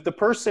 But if the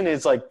person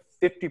is like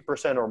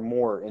 50% or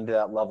more into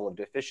that level of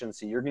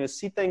deficiency, you're going to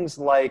see things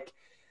like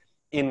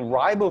in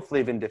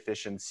riboflavin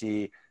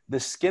deficiency, the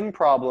skin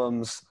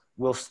problems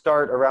will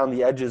start around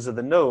the edges of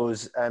the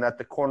nose and at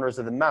the corners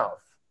of the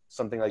mouth,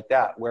 something like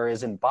that.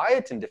 Whereas in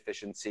biotin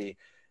deficiency,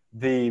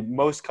 the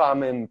most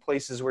common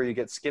places where you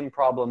get skin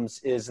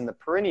problems is in the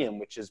perineum,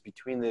 which is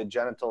between the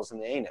genitals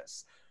and the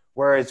anus.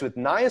 Whereas with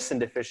niacin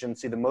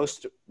deficiency, the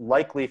most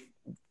likely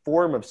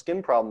form of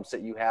skin problems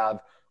that you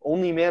have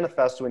only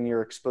manifest when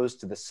you're exposed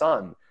to the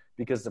sun,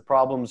 because the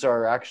problems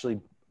are actually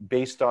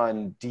based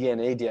on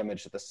DNA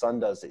damage that the sun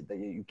does that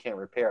you can't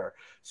repair.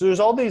 So there's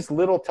all these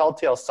little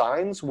telltale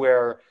signs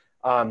where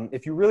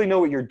if you really know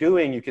what you're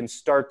doing, you can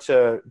start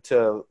to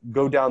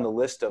go down the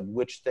list of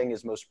which thing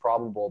is most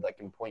probable that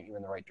can point you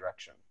in the right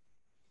direction.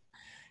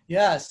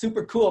 Yeah,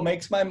 super cool.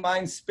 Makes my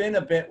mind spin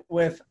a bit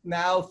with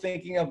now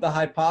thinking of the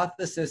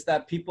hypothesis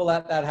that people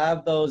that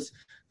have those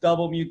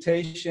double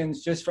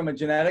mutations just from a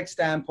genetic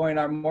standpoint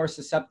are more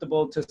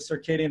susceptible to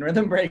circadian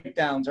rhythm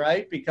breakdowns,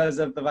 right? Because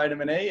of the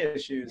vitamin A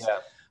issues. Yeah.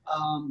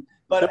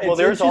 But well,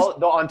 there's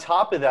on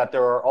top of that,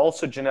 there are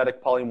also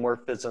genetic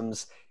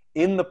polymorphisms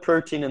in the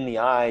protein in the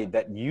eye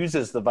that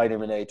uses the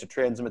vitamin A to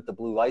transmit the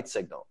blue light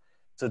signal.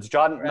 So it's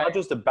not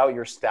just about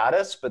your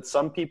status, but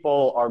some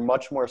people are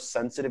much more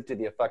sensitive to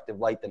the effect of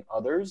light than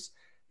others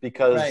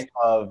because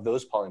of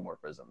those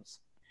polymorphisms.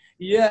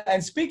 Yeah,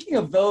 and speaking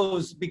of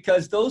those,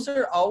 because those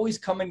are always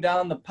coming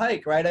down the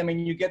pike, right? I mean,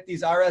 you get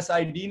these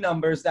RSID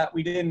numbers that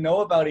we didn't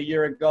know about a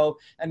year ago,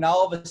 and now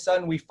all of a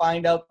sudden we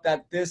find out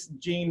that this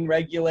gene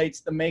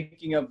regulates the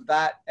making of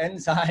that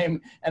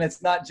enzyme, and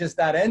it's not just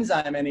that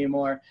enzyme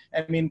anymore.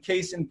 I mean,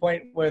 case in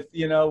point with,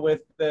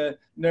 with the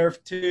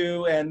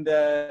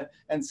NRF2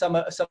 and some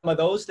of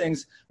those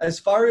things. As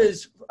far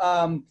as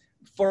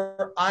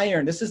for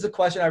iron, this is the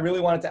question I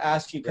really wanted to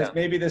ask you, because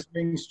maybe this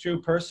rings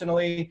true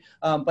personally,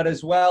 but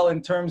as well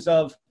in terms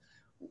of,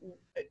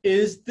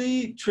 is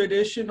the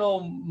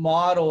traditional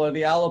model or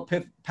the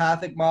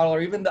allopathic model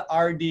or even the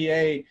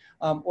RDA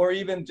or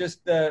even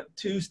just the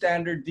 2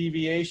 standard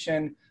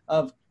deviation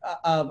of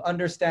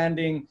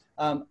understanding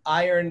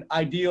iron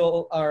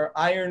ideal or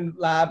iron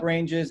lab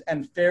ranges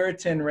and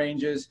ferritin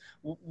ranges,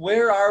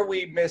 where are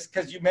we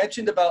because you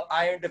mentioned about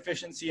iron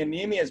deficiency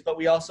anemias, but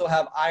we also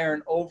have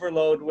iron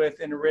overload with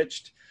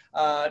enriched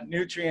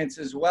nutrients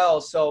as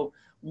well. So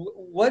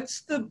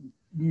what's the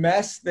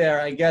mess there,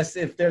 I guess,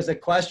 if there's a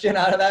question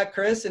out of that,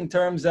 Chris, in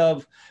terms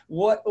of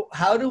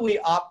how do we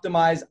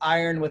optimize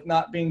iron with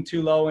not being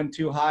too low and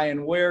too high,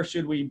 and where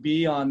should we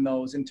be on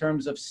those in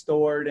terms of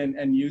stored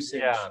and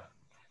usage? Yeah.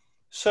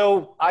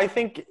 So I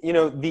think,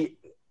 the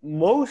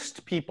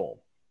most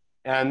people,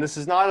 and this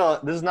is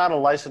not a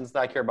license that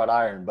I care about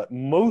iron, but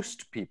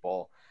most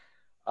people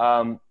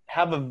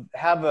have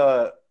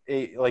a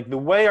like the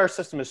way our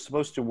system is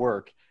supposed to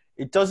work.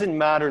 It doesn't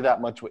matter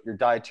that much what your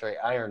dietary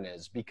iron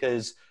is,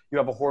 because you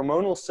have a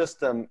hormonal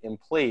system in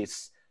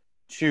place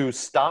to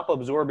stop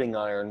absorbing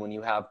iron when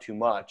you have too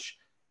much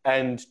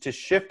and to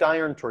shift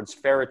iron towards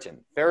ferritin.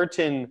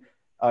 Ferritin,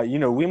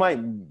 we might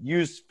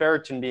use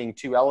ferritin being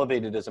too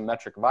elevated as a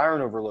metric of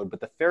iron overload, but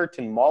the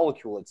ferritin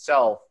molecule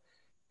itself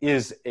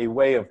is a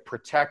way of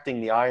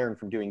protecting the iron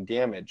from doing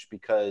damage,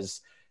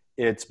 because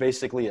it's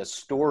basically a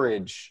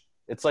storage.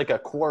 It's like a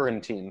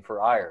quarantine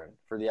for iron,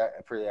 for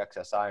the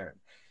excess iron.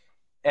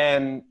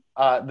 And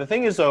the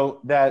thing is, though,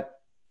 that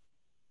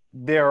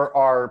there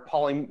are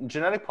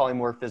genetic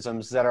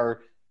polymorphisms that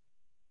are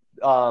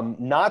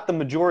not the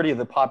majority of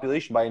the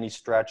population by any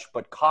stretch,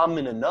 but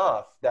common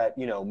enough that,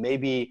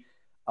 maybe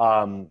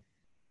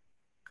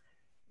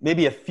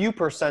a few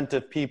percent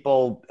of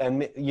people,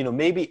 and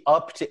maybe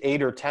up to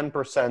 8 or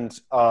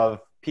 10%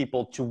 of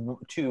people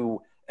to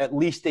at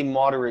least a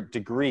moderate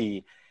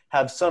degree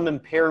have some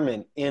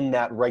impairment in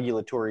that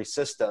regulatory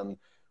system,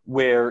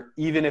 where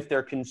even if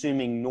they're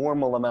consuming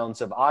normal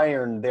amounts of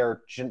iron,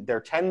 their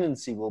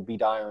tendency will be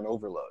to iron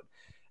overload.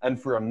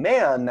 And for a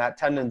man, that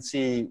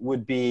tendency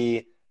would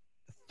be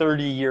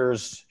 30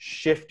 years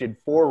shifted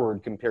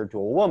forward compared to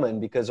a woman,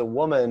 because a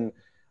woman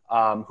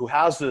who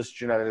has those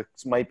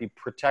genetics might be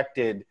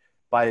protected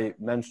by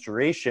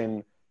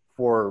menstruation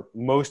for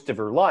most of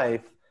her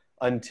life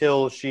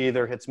until she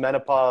either hits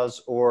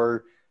menopause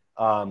or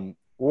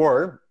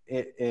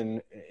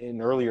in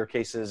earlier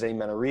cases,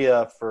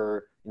 amenorrhea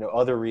for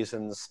other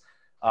reasons,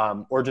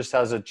 or just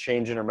has a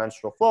change in her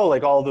menstrual flow.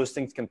 Like, all of those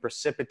things can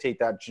precipitate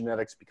that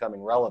genetics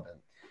becoming relevant.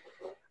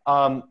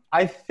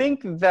 I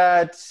think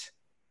that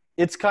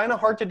it's kind of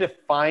hard to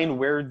define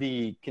where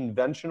the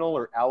conventional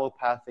or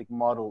allopathic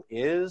model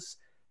is,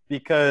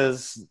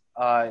 because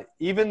I've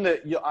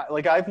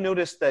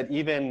noticed that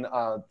even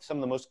some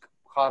of the most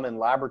common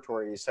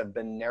laboratories have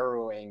been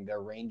narrowing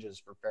their ranges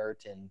for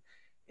ferritin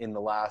in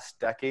the last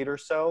decade or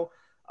so.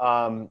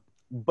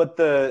 But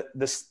the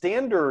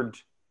standard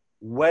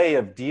way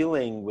of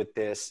dealing with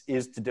this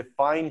is to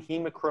define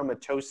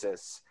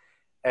hemochromatosis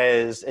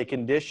as a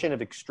condition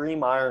of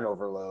extreme iron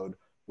overload,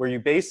 where you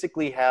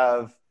basically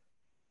have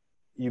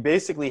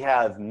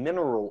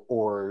mineral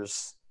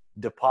ores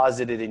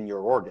deposited in your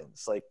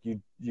organs. Like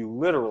you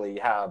literally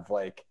have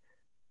like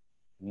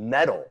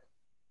metal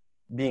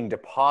being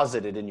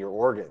deposited in your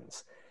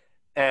organs.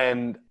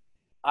 And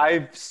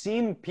I've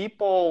seen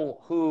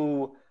people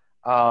who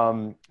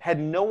had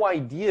no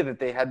idea that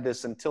they had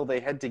this until they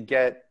had to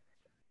get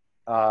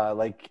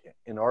like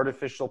an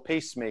artificial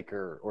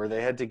pacemaker, or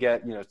they had to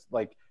get,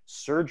 like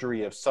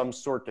surgery of some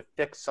sort to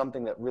fix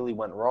something that really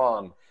went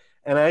wrong.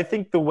 And I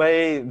think the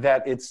way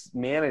that it's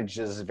managed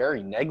is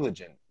very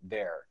negligent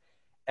there.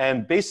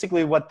 And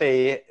basically what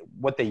they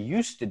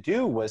used to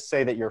do was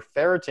say that your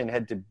ferritin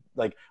had to,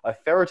 like a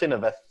ferritin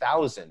of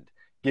 1,000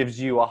 gives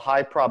you a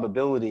high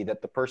probability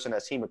that the person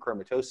has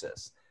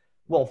hemochromatosis.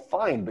 Well,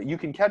 fine, but you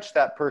can catch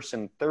that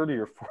person 30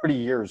 or 40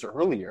 years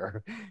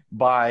earlier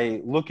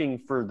by looking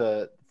for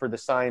the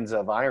signs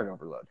of iron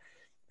overload.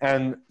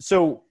 And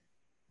so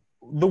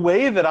the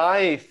way that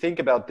I think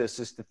about this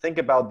is to think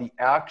about the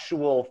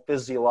actual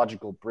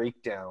physiological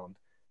breakdown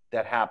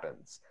that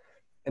happens.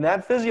 And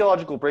that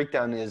physiological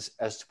breakdown is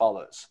as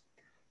follows.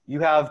 You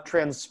have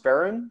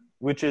transferrin,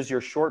 which is your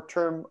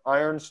short-term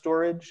iron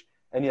storage,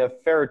 and you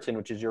have ferritin,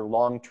 which is your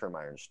long-term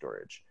iron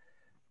storage.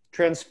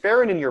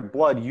 Transferrin in your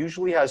blood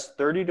usually has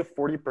 30 to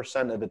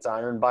 40% of its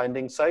iron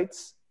binding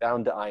sites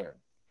bound to iron.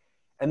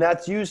 And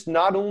that's used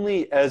not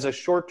only as a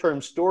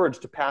short-term storage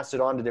to pass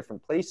it on to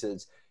different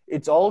places,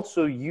 it's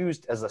also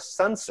used as a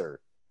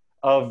sensor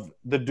of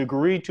the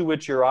degree to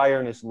which your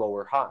iron is low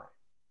or high.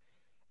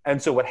 And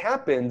so what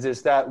happens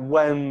is that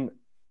when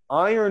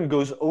iron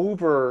goes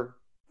over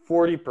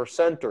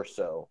 40% or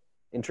so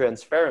in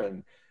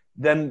transferrin,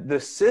 then the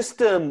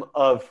system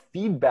of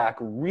feedback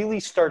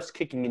really starts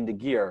kicking into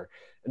gear,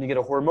 and you get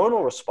a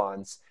hormonal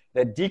response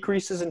that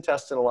decreases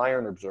intestinal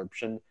iron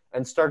absorption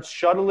and starts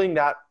shuttling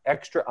that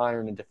extra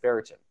iron into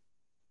ferritin.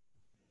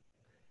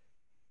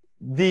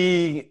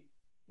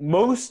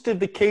 Most of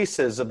the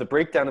cases of the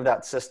breakdown of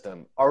that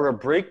system are a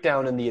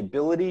breakdown in the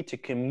ability to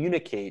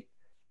communicate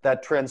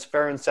that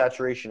transferrin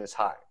saturation is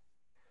high.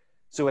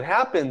 So what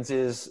happens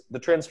is the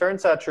transferrin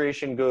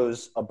saturation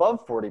goes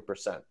above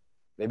 40%.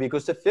 Maybe it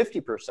goes to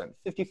 50%,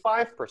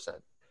 55%,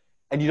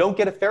 and you don't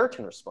get a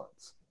ferritin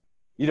response.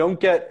 You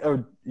don't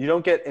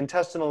get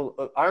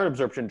intestinal iron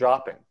absorption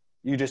dropping.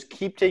 You just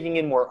keep taking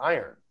in more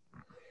iron.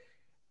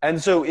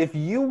 And so if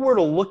you were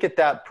to look at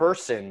that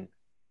person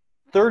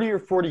 30 or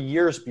 40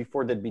 years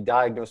before they'd be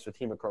diagnosed with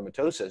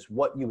hemochromatosis,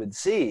 what you would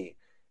see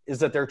is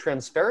that their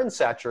transferrin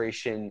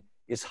saturation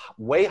is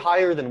way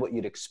higher than what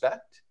you'd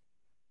expect,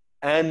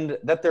 and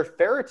that their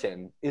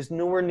ferritin is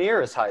nowhere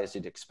near as high as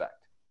you'd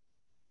expect.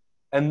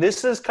 And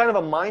this is kind of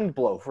a mind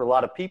blow for a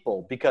lot of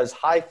people, because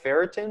high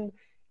ferritin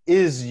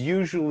is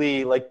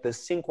usually like the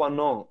sine qua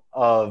non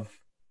of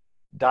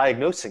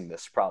diagnosing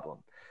this problem.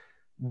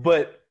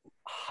 But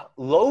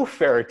low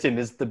ferritin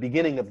is the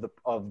beginning of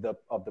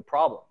the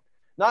problem.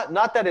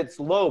 Not that it's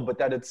low, but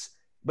that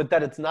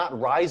it's not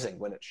rising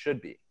when it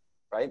should be,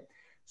 right?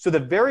 So the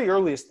very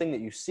earliest thing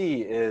that you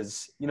see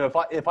is,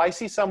 if I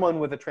see someone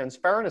with a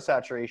transferrin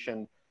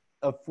saturation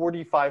of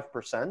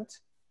 45%,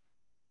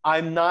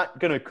 I'm not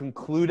going to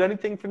conclude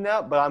anything from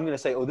that, but I'm going to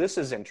say, oh, this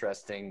is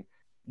interesting.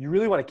 You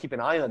really want to keep an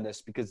eye on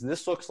this, because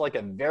this looks like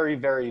a very,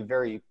 very,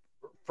 very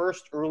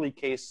first early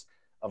case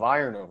of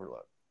iron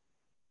overload.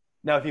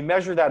 Now, if you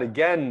measure that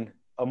again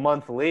a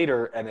month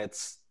later and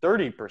it's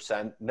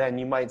 30%, then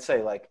you might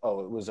say like,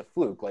 oh, it was a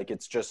fluke. Like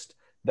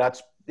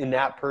that's in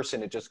that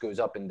person, it just goes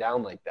up and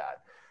down like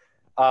that.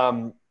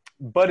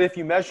 But if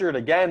you measure it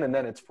again and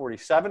then it's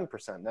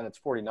 47%, then it's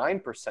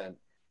 49%,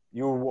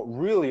 you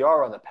really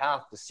are on the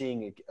path to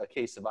seeing a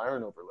case of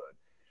iron overload.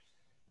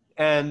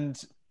 And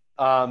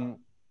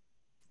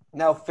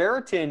now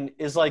ferritin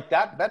is like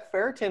that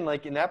ferritin,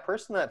 like in that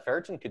person, that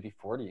ferritin could be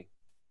 40.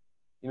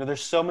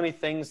 There's so many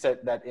things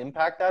that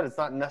impact that. It's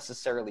not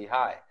necessarily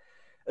high.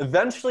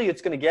 Eventually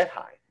it's going to get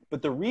high.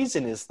 But the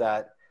reason is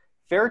that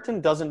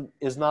ferritin doesn't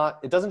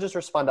just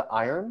respond to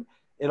iron.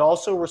 It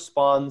also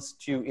responds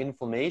to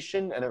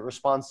inflammation, and it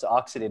responds to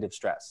oxidative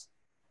stress.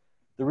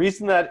 The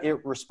reason that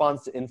it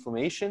responds to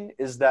inflammation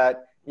is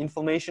that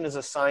inflammation is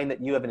a sign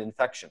that you have an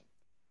infection.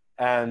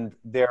 And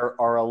there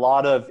are a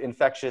lot of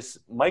infectious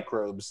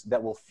microbes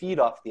that will feed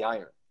off the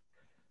iron.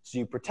 So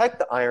you protect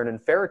the iron and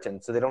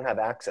ferritin so they don't have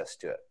access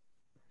to it.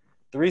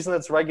 The reason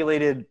that's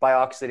regulated by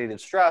oxidative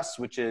stress,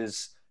 which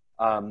is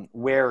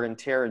wear and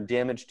tear and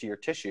damage to your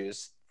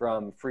tissues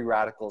from free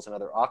radicals and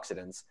other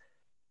oxidants,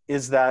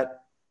 is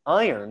that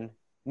iron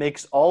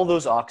makes all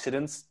those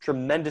oxidants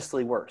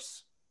tremendously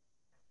worse.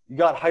 You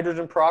got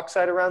hydrogen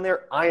peroxide around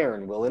there,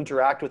 iron will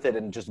interact with it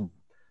and just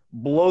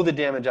blow the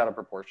damage out of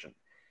proportion.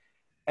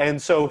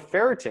 And so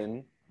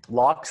ferritin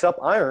locks up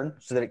iron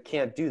so that it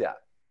can't do that.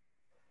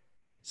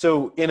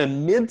 So in a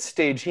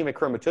mid-stage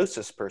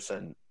hemochromatosis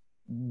person,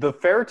 the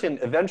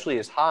ferritin eventually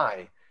is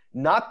high,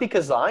 not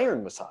because the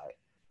iron was high,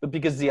 but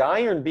because the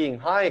iron being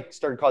high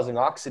started causing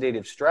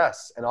oxidative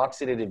stress and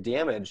oxidative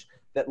damage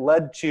that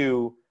led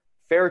to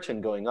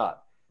ferritin going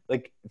up.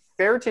 Like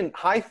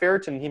high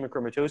ferritin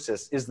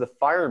hemochromatosis is the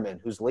fireman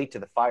who's late to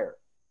the fire.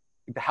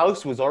 The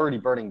house was already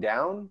burning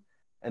down,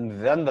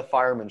 and then the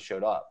fireman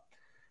showed up.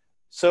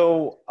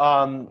 So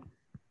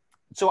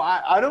So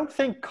I don't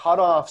think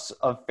cutoffs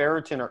of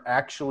ferritin are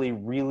actually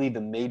really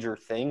the major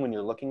thing when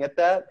you're looking at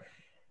that.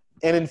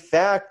 And in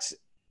fact,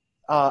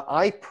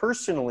 I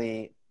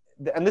personally,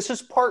 and this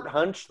is part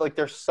hunch, like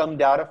there's some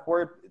data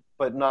for it,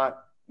 but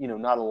not,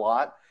 not a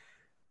lot.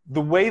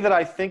 The way that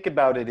I think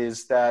about it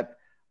is that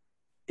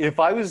if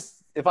I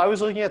was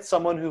looking at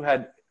someone who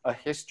had a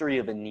history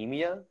of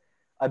anemia,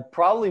 I'd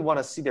probably want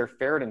to see their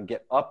ferritin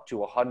get up to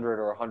 100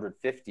 or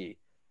 150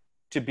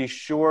 to be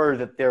sure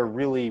that they're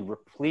really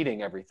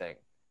repleting everything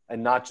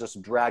and not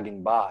just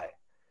dragging by.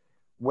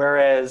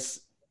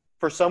 Whereas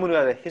for someone who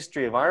had a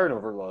history of iron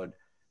overload,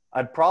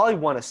 I'd probably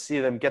want to see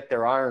them get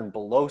their iron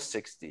below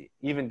 60,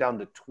 even down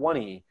to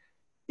 20,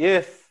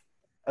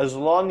 as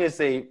long as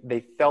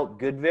they felt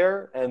good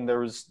there and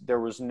there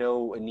was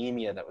no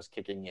anemia that was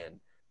kicking in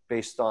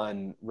based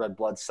on red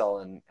blood cell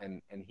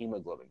and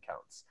hemoglobin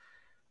counts.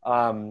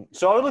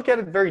 So I would look at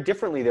it very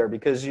differently there,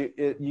 because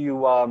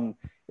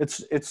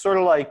it's sort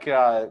of like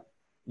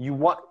you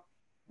want,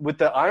 with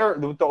the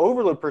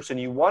overload person,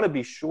 you want to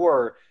be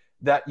sure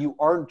that you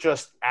aren't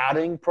just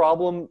adding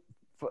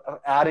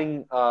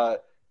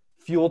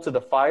fuel to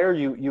the fire.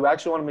 You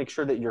actually want to make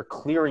sure that you're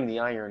clearing the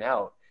iron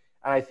out.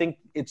 And I think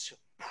it's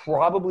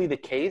probably the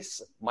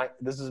case,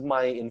 this is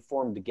my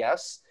informed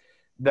guess,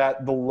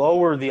 that the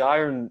lower the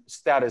iron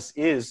status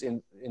is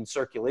in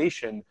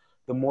circulation,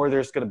 the more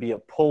there's going to be a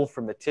pull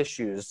from the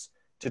tissues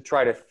to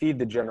try to feed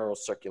the general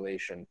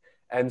circulation.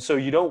 And so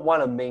you don't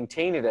want to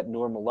maintain it at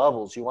normal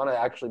levels. You want to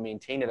actually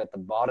maintain it at the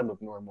bottom of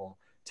normal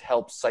to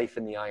help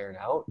siphon the iron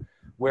out.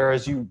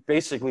 Whereas you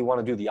basically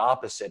want to do the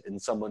opposite in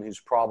someone whose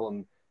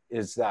problem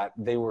is that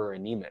they were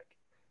anemic.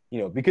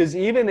 Because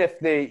even if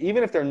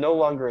they're no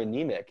longer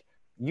anemic,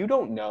 you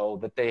don't know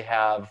that they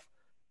have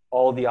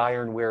all the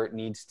iron where it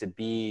needs to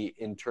be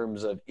in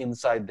terms of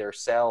inside their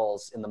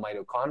cells in the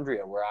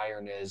mitochondria, where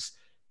iron is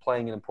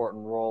playing an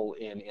important role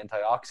in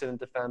antioxidant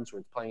defense,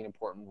 where it's playing an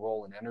important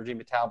role in energy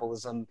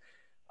metabolism.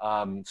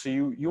 So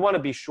you want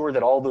to be sure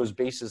that all those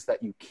bases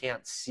that you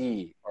can't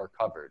see are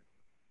covered.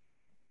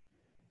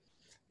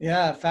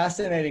 Yeah,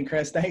 fascinating,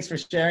 Chris. Thanks for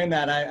sharing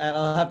that.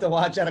 I'll have to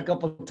watch that a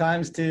couple of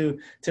times to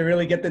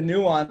really get the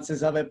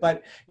nuances of it.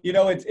 But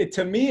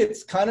to me,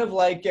 it's kind of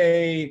like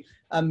a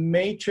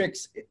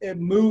matrix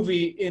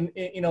movie in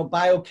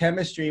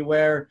biochemistry,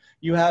 where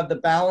you have the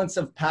balance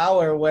of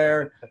power,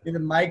 where the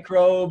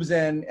microbes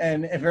and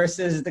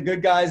versus the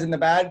good guys and the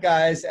bad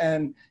guys,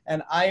 and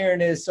iron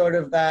is sort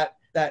of that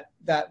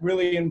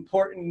really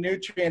important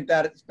nutrient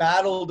that it's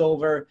battled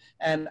over.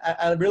 And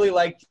I really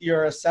liked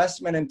your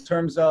assessment in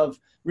terms of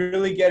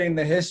really getting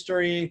the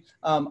history,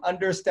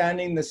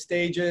 understanding the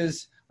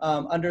stages,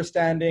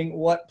 understanding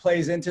what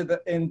plays into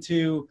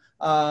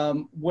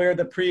where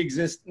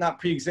the not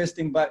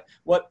pre-existing, but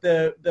what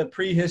the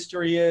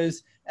prehistory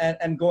is,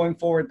 and going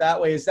forward that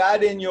way. Is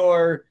that in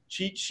your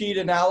cheat sheet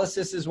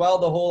analysis as well,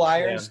 the whole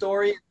iron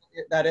story?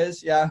 That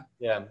is, yeah.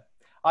 Yeah.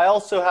 I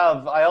also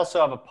have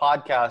a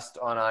podcast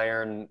on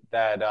iron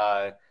that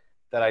I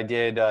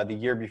did the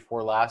year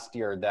before last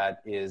year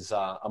that is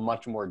a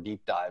much more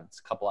deep dive. It's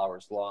a couple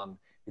hours long.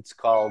 It's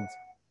called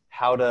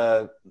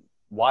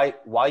why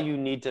you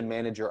need to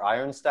manage your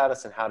iron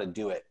status and how to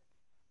do it.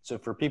 So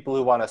for people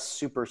who want to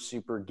super,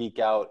 super geek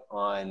out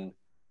on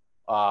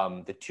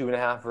the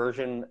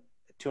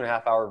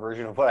 2.5 hour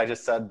version of what I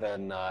just said,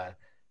 then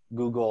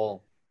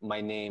Google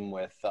my name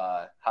with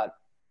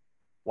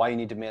why you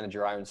need to manage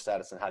your iron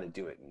status and how to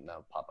do it, and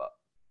that'll pop up.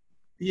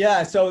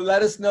 Yeah, so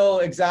let us know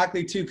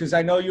exactly too, because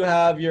I know you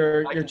have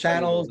your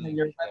channels and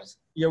your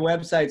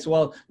websites.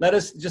 Well, let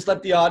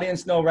the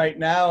audience know right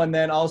now, and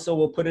then also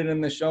we'll put it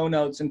in the show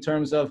notes in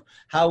terms of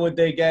how would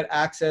they get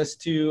access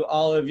to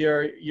all of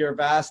your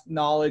vast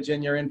knowledge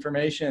and your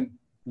information.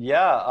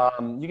 Yeah,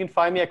 you can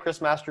find me at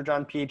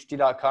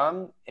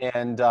chrismasterjohnphd.com,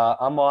 and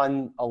I'm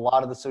on a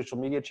lot of the social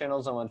media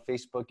channels. I'm on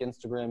Facebook,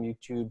 Instagram,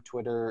 YouTube,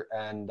 Twitter,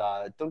 and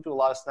don't do a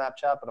lot of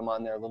Snapchat, but I'm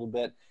on there a little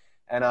bit.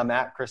 And I'm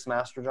at Chris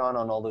Masterjohn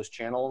on all those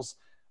channels.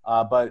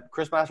 But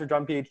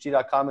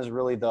chrismasterjohnphd.com is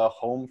really the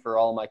home for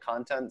all my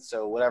content.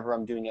 So whatever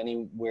I'm doing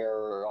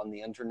anywhere on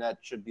the internet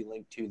should be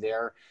linked to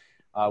there.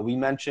 We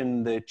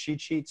mentioned the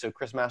cheat sheet. So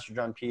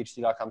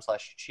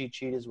chrismasterjohnphd.com/cheat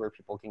sheet is where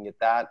people can get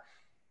that.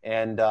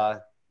 And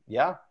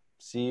yeah,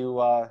 see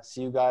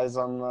you guys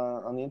on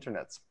the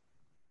internets.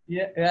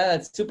 Yeah,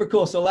 that's super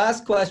cool. So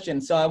last question.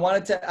 So I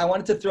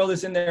wanted to throw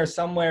this in there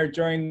somewhere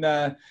during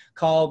the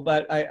call,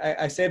 but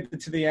I saved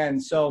it to the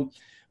end. So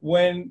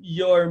when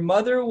your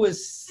mother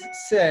was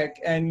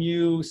sick and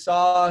you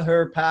saw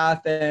her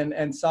path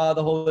and saw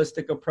the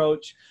holistic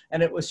approach,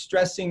 and it was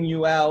stressing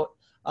you out,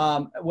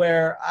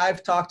 where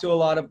I've talked to a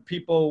lot of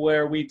people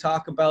where we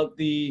talk about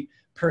the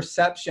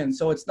perception.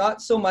 So it's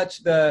not so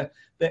much the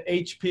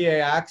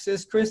HPA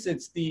axis, Chris,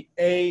 it's the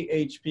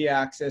AHP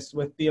axis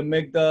with the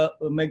amygdala,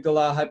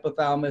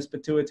 hypothalamus,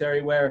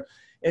 pituitary, where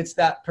it's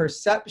that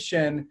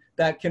perception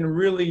that can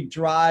really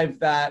drive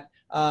that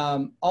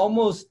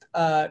almost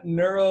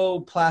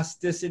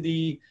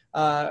neuroplasticity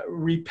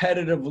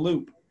repetitive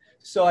loop.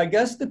 So I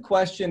guess the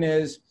question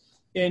is,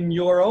 in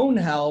your own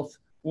health,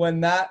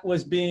 when that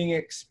was being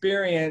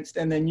experienced,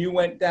 and then you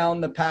went down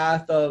the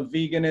path of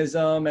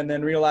veganism and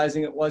then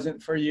realizing it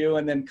wasn't for you,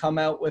 and then come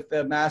out with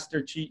the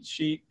master cheat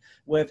sheet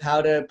with how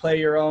to play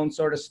your own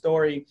sort of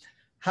story,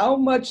 how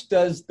much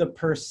does the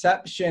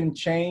perception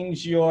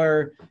change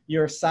your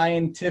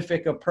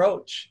scientific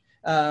approach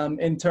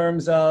in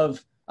terms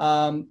of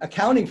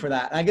accounting for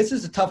that? And I guess this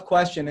is a tough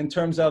question in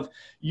terms of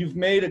you've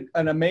made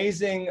an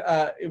amazing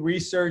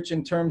research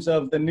in terms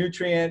of the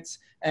nutrients,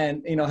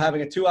 and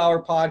having a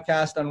 2-hour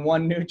podcast on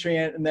one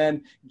nutrient, and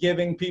then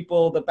giving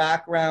people the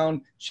background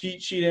cheat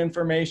sheet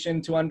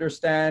information to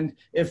understand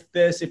if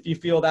you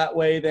feel that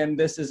way, then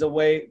this is a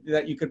way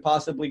that you could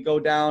possibly go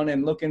down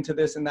and look into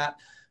this and that.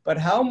 But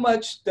how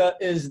much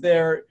is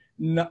there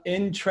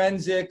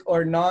intrinsic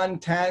or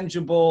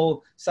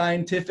non-tangible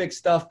scientific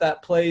stuff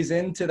that plays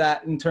into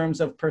that in terms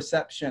of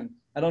perception?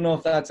 I don't know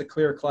if that's a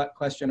clear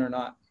question or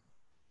not.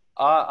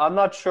 I'm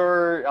not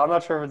sure. I'm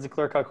not sure if it's a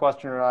clear-cut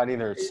question or not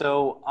either.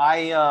 So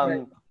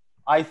I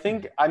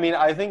think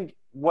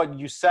what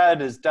you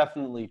said is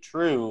definitely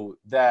true,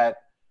 that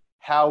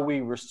how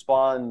we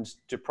respond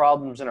to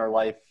problems in our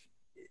life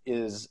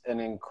is an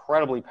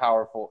incredibly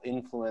powerful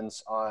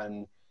influence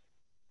on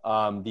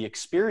the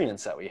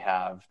experience that we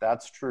have.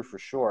 That's true for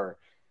sure.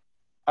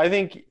 I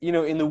think,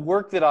 in the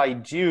work that I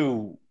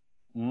do,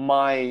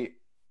 my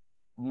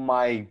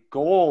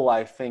goal,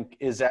 I think,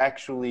 is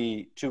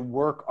actually to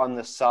work on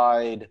the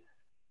side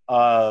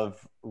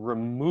of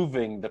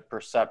removing the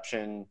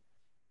perception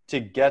to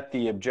get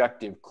the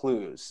objective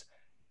clues.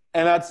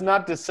 And that's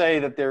not to say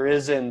that there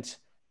isn't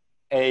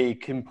a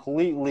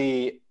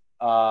completely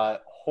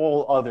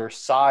whole other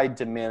side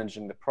to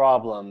managing the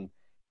problem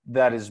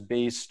that is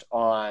based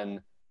on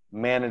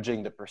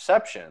managing the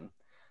perception.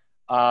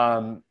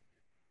 But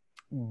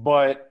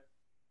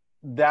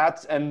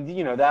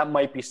that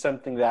might be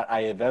something that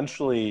I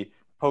eventually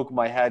poke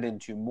my head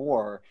into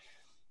more,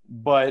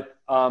 but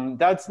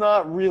that's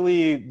not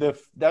really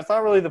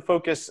the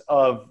focus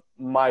of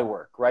my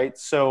work, right?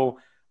 So,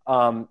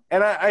 and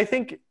I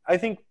think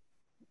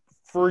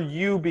for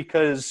you,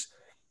 because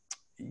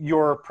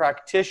you're a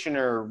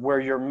practitioner where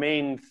your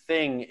main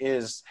thing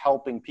is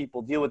helping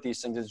people deal with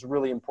these things, it's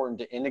really important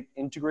to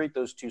integrate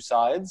those two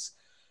sides.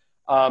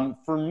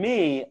 For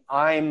me,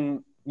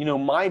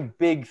 my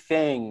big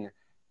thing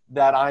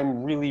that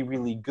I'm really,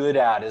 really good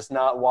at is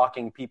not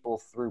walking people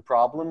through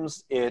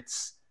problems. It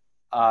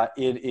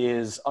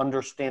is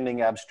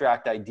understanding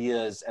abstract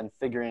ideas and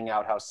figuring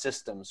out how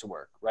systems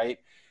work, right?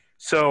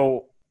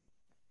 So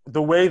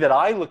the way that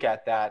I look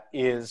at that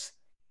is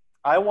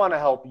I want to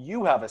help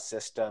you have a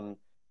system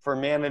for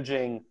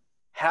managing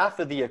half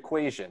of the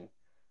equation,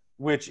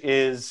 which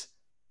is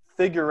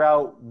figure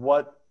out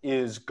what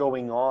is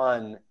going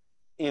on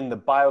in the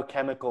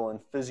biochemical and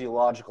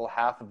physiological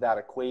half of that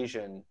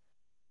equation.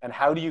 And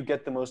how do you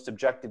get the most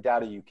objective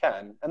data you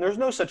can? And there's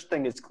no such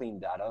thing as clean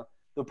data.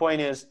 The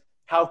point is,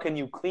 how can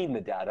you clean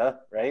the data,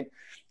 right?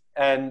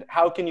 And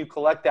how can you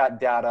collect that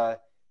data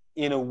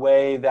in a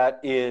way that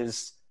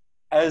is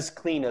as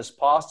clean as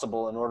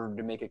possible in order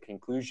to make a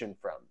conclusion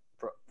from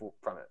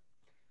it?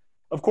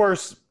 Of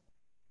course,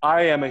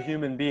 I am a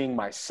human being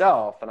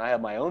myself, and I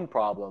have my own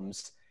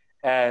problems.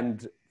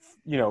 And,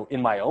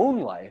 in my own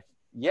life,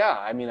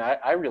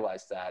 I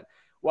realized that.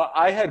 Well,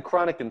 I had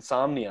chronic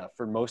insomnia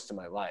for most of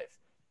my life.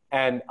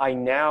 And I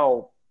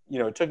now,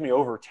 it took me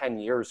over 10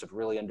 years of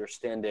really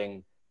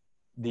understanding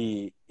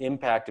the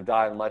impact of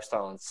diet and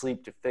lifestyle on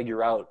sleep to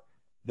figure out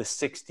the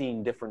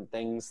 16 different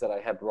things that I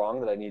had wrong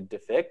that I needed to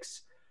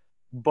fix.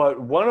 But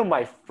one of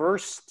my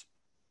first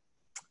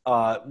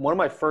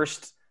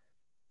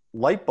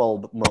light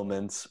bulb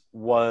moments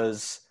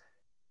was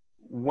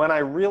when I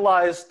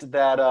realized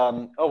that,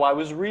 I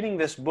was reading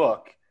this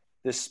book,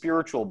 this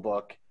spiritual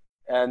book,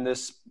 and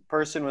this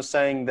person was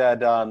saying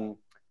that,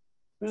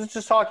 it was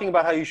just talking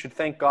about how you should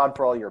thank God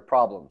for all your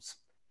problems.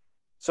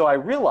 So I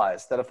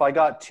realized that if I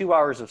got 2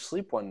 hours of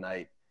sleep one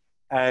night,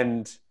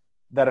 and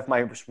that if my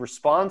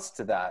response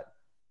to that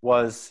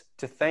was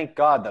to thank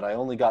God that I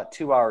only got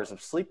 2 hours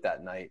of sleep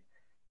that night,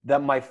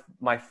 that my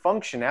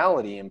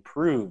functionality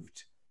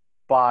improved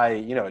by,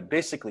 it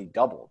basically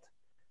doubled.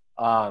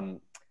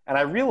 And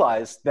I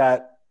realized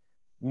that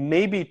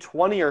maybe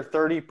 20 or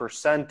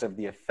 30% of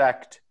the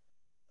effect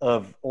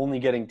of only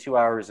getting 2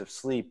 hours of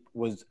sleep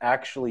was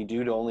actually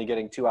due to only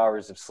getting 2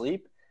 hours of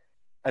sleep.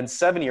 And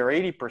 70 or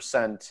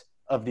 80%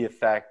 of the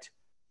effect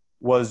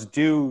was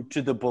due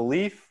to the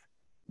belief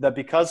that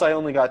because I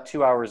only got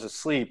 2 hours of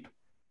sleep,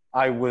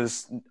 I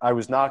was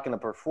not going to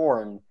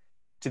perform,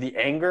 to the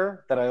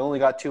anger that I only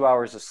got 2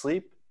 hours of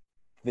sleep,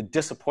 the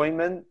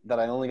disappointment that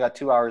I only got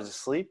 2 hours of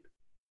sleep,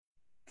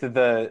 to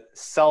the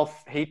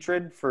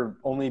self-hatred for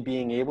only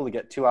being able to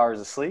get 2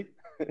 hours of sleep.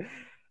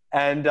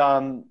 And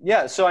I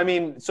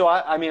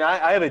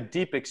have a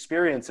deep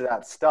experience of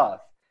that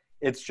stuff.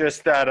 It's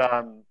just that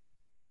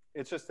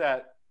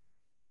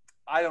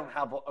I don't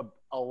have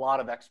a lot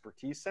of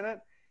expertise in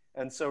it.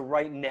 And so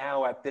right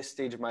now at this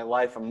stage of my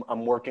life,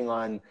 I'm working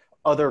on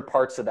other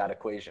parts of that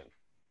equation.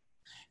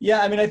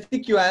 Yeah, I mean, I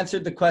think you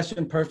answered the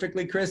question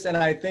perfectly, Chris, and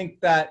I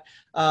think that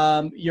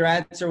your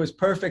answer was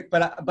perfect.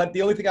 But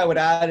the only thing I would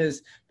add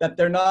is that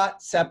they're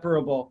not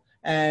separable,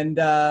 and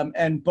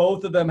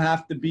both of them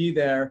have to be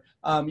there.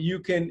 You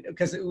can,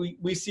 because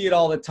we see it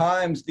all the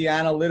times. The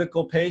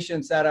analytical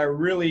patients that are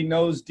really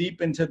nose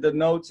deep into the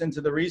notes,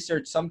 into the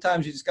research.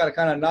 Sometimes you just got to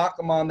kind of knock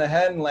them on the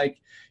head and like,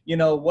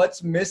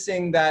 what's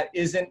missing that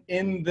isn't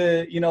in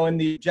the in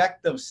the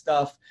objective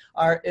stuff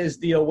is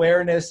the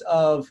awareness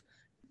of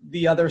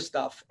the other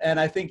stuff. And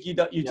I think you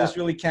just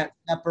really can't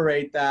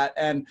separate that,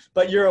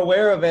 but you're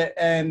aware of it,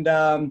 and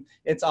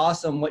it's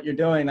awesome what you're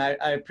doing.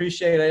 I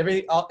appreciate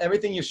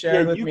everything you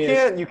shared with me.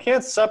 You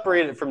can't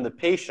separate it from the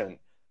patient,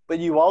 but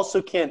you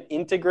also can't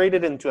integrate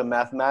it into a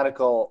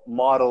mathematical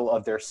model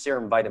of their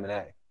serum vitamin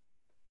A.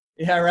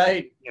 Yeah,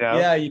 right.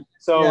 Yeah.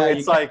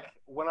 It's like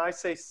when I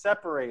say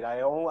separate,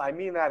 I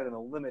mean that in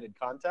a limited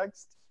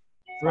context.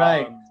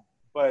 Right.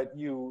 But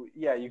you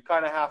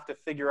kind of have to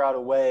figure out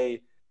a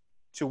way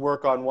to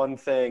work on one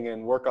thing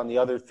and work on the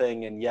other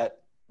thing and yet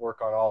work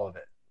on all of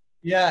it.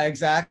 Yeah,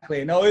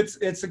 exactly. No,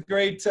 it's a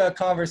great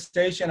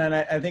conversation, and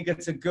I think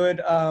it's a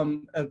good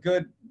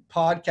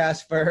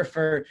podcast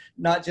for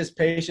not just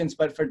patients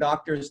but for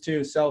doctors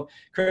too. So,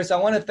 Chris, I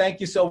want to thank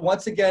you. So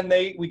once again,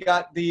 we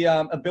got the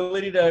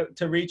ability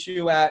to reach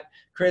you at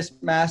Chris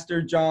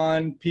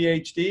Masterjohn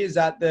PhD. Is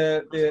that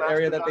the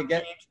area that they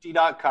get?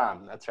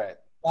 PhD.com. That's right.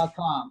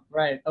 .com.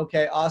 Right.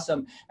 Okay.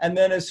 Awesome. And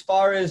then as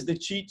far as the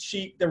cheat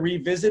sheet, the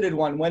revisited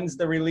one, when's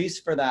the release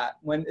for that?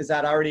 When is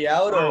that already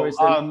out, or is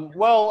it?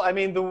 Well, I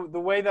mean, the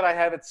way that I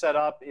have it set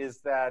up is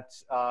that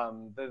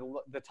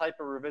the type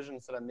of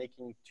revisions that I'm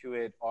making to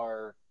it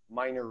are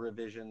minor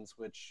revisions,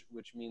 which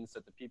means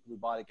that the people who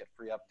bought it get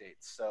free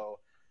updates. So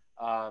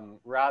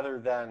rather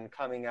than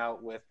coming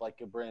out with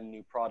like a brand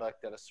new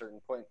product at a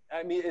certain point,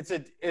 I mean, it's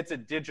a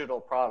digital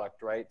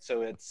product, right?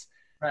 So it's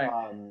right.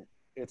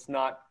 It's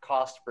not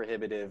cost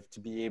prohibitive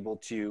to be able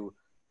to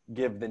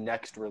give the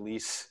next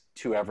release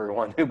to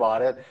everyone who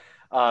bought it.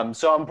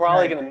 So I'm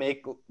probably going to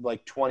make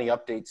like 20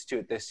 updates to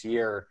it this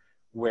year,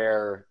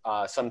 where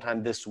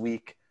sometime this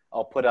week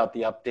I'll put out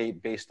the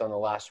update based on the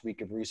last week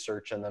of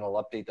research, and then I'll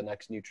update the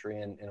next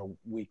nutrient in a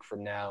week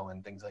from now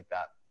and things like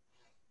that.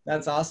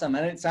 That's awesome.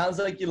 And it sounds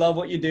like you love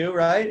what you do,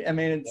 right? I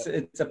mean,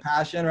 it's a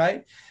passion,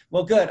 right?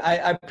 Well, good.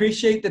 I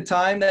appreciate the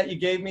time that you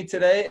gave me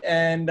today,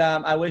 and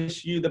I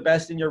wish you the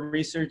best in your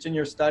research and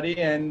your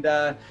study, and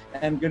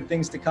good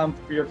things to come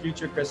for your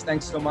future, Chris.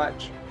 Thanks so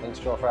much. Thanks,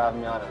 Joel, for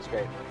having me on. It was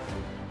great.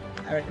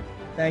 All right.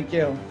 Thank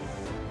you.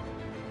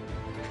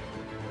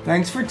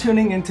 Thanks for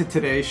tuning into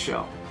today's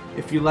show.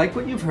 If you like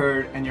what you've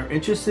heard and you're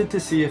interested to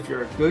see if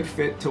you're a good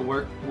fit to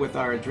work with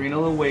our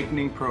Adrenal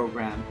Awakening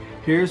program,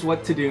 here's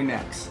what to do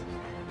next.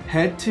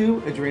 Head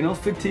to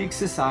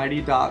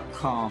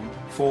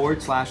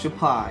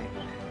adrenalfatiguesociety.com/apply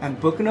and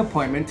book an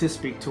appointment to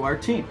speak to our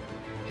team.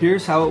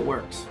 Here's how it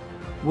works.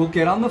 We'll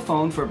get on the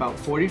phone for about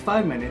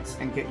 45 minutes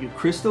and get you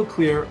crystal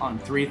clear on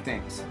 3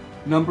 things.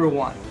 Number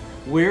 1,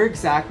 where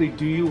exactly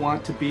do you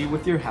want to be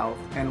with your health,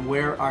 and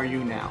where are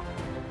you now?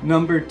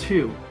 Number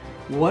 2,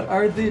 what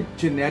are the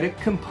genetic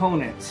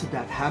components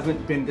that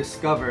haven't been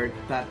discovered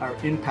that are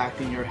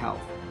impacting your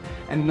health?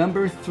 And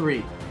number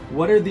 3,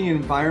 what are the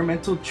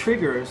environmental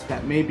triggers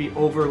that may be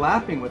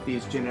overlapping with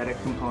these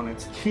genetic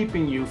components,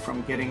 keeping you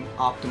from getting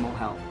optimal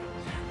health?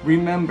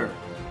 Remember,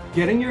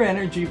 getting your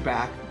energy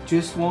back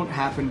just won't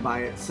happen by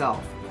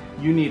itself.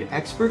 You need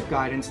expert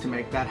guidance to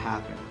make that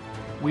happen.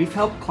 We've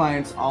helped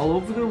clients all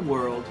over the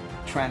world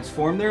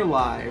transform their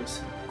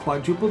lives,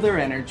 quadruple their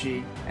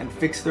energy, and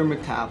fix their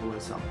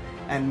metabolism,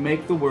 and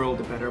make the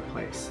world a better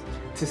place.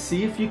 To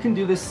see if you can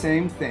do the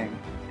same thing,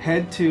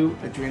 head to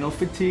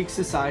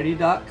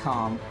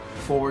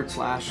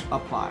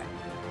adrenalfatiguesociety.com/apply.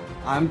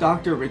 I'm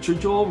Dr. Richard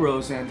Joel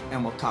Rosen,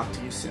 and we'll talk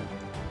to you soon.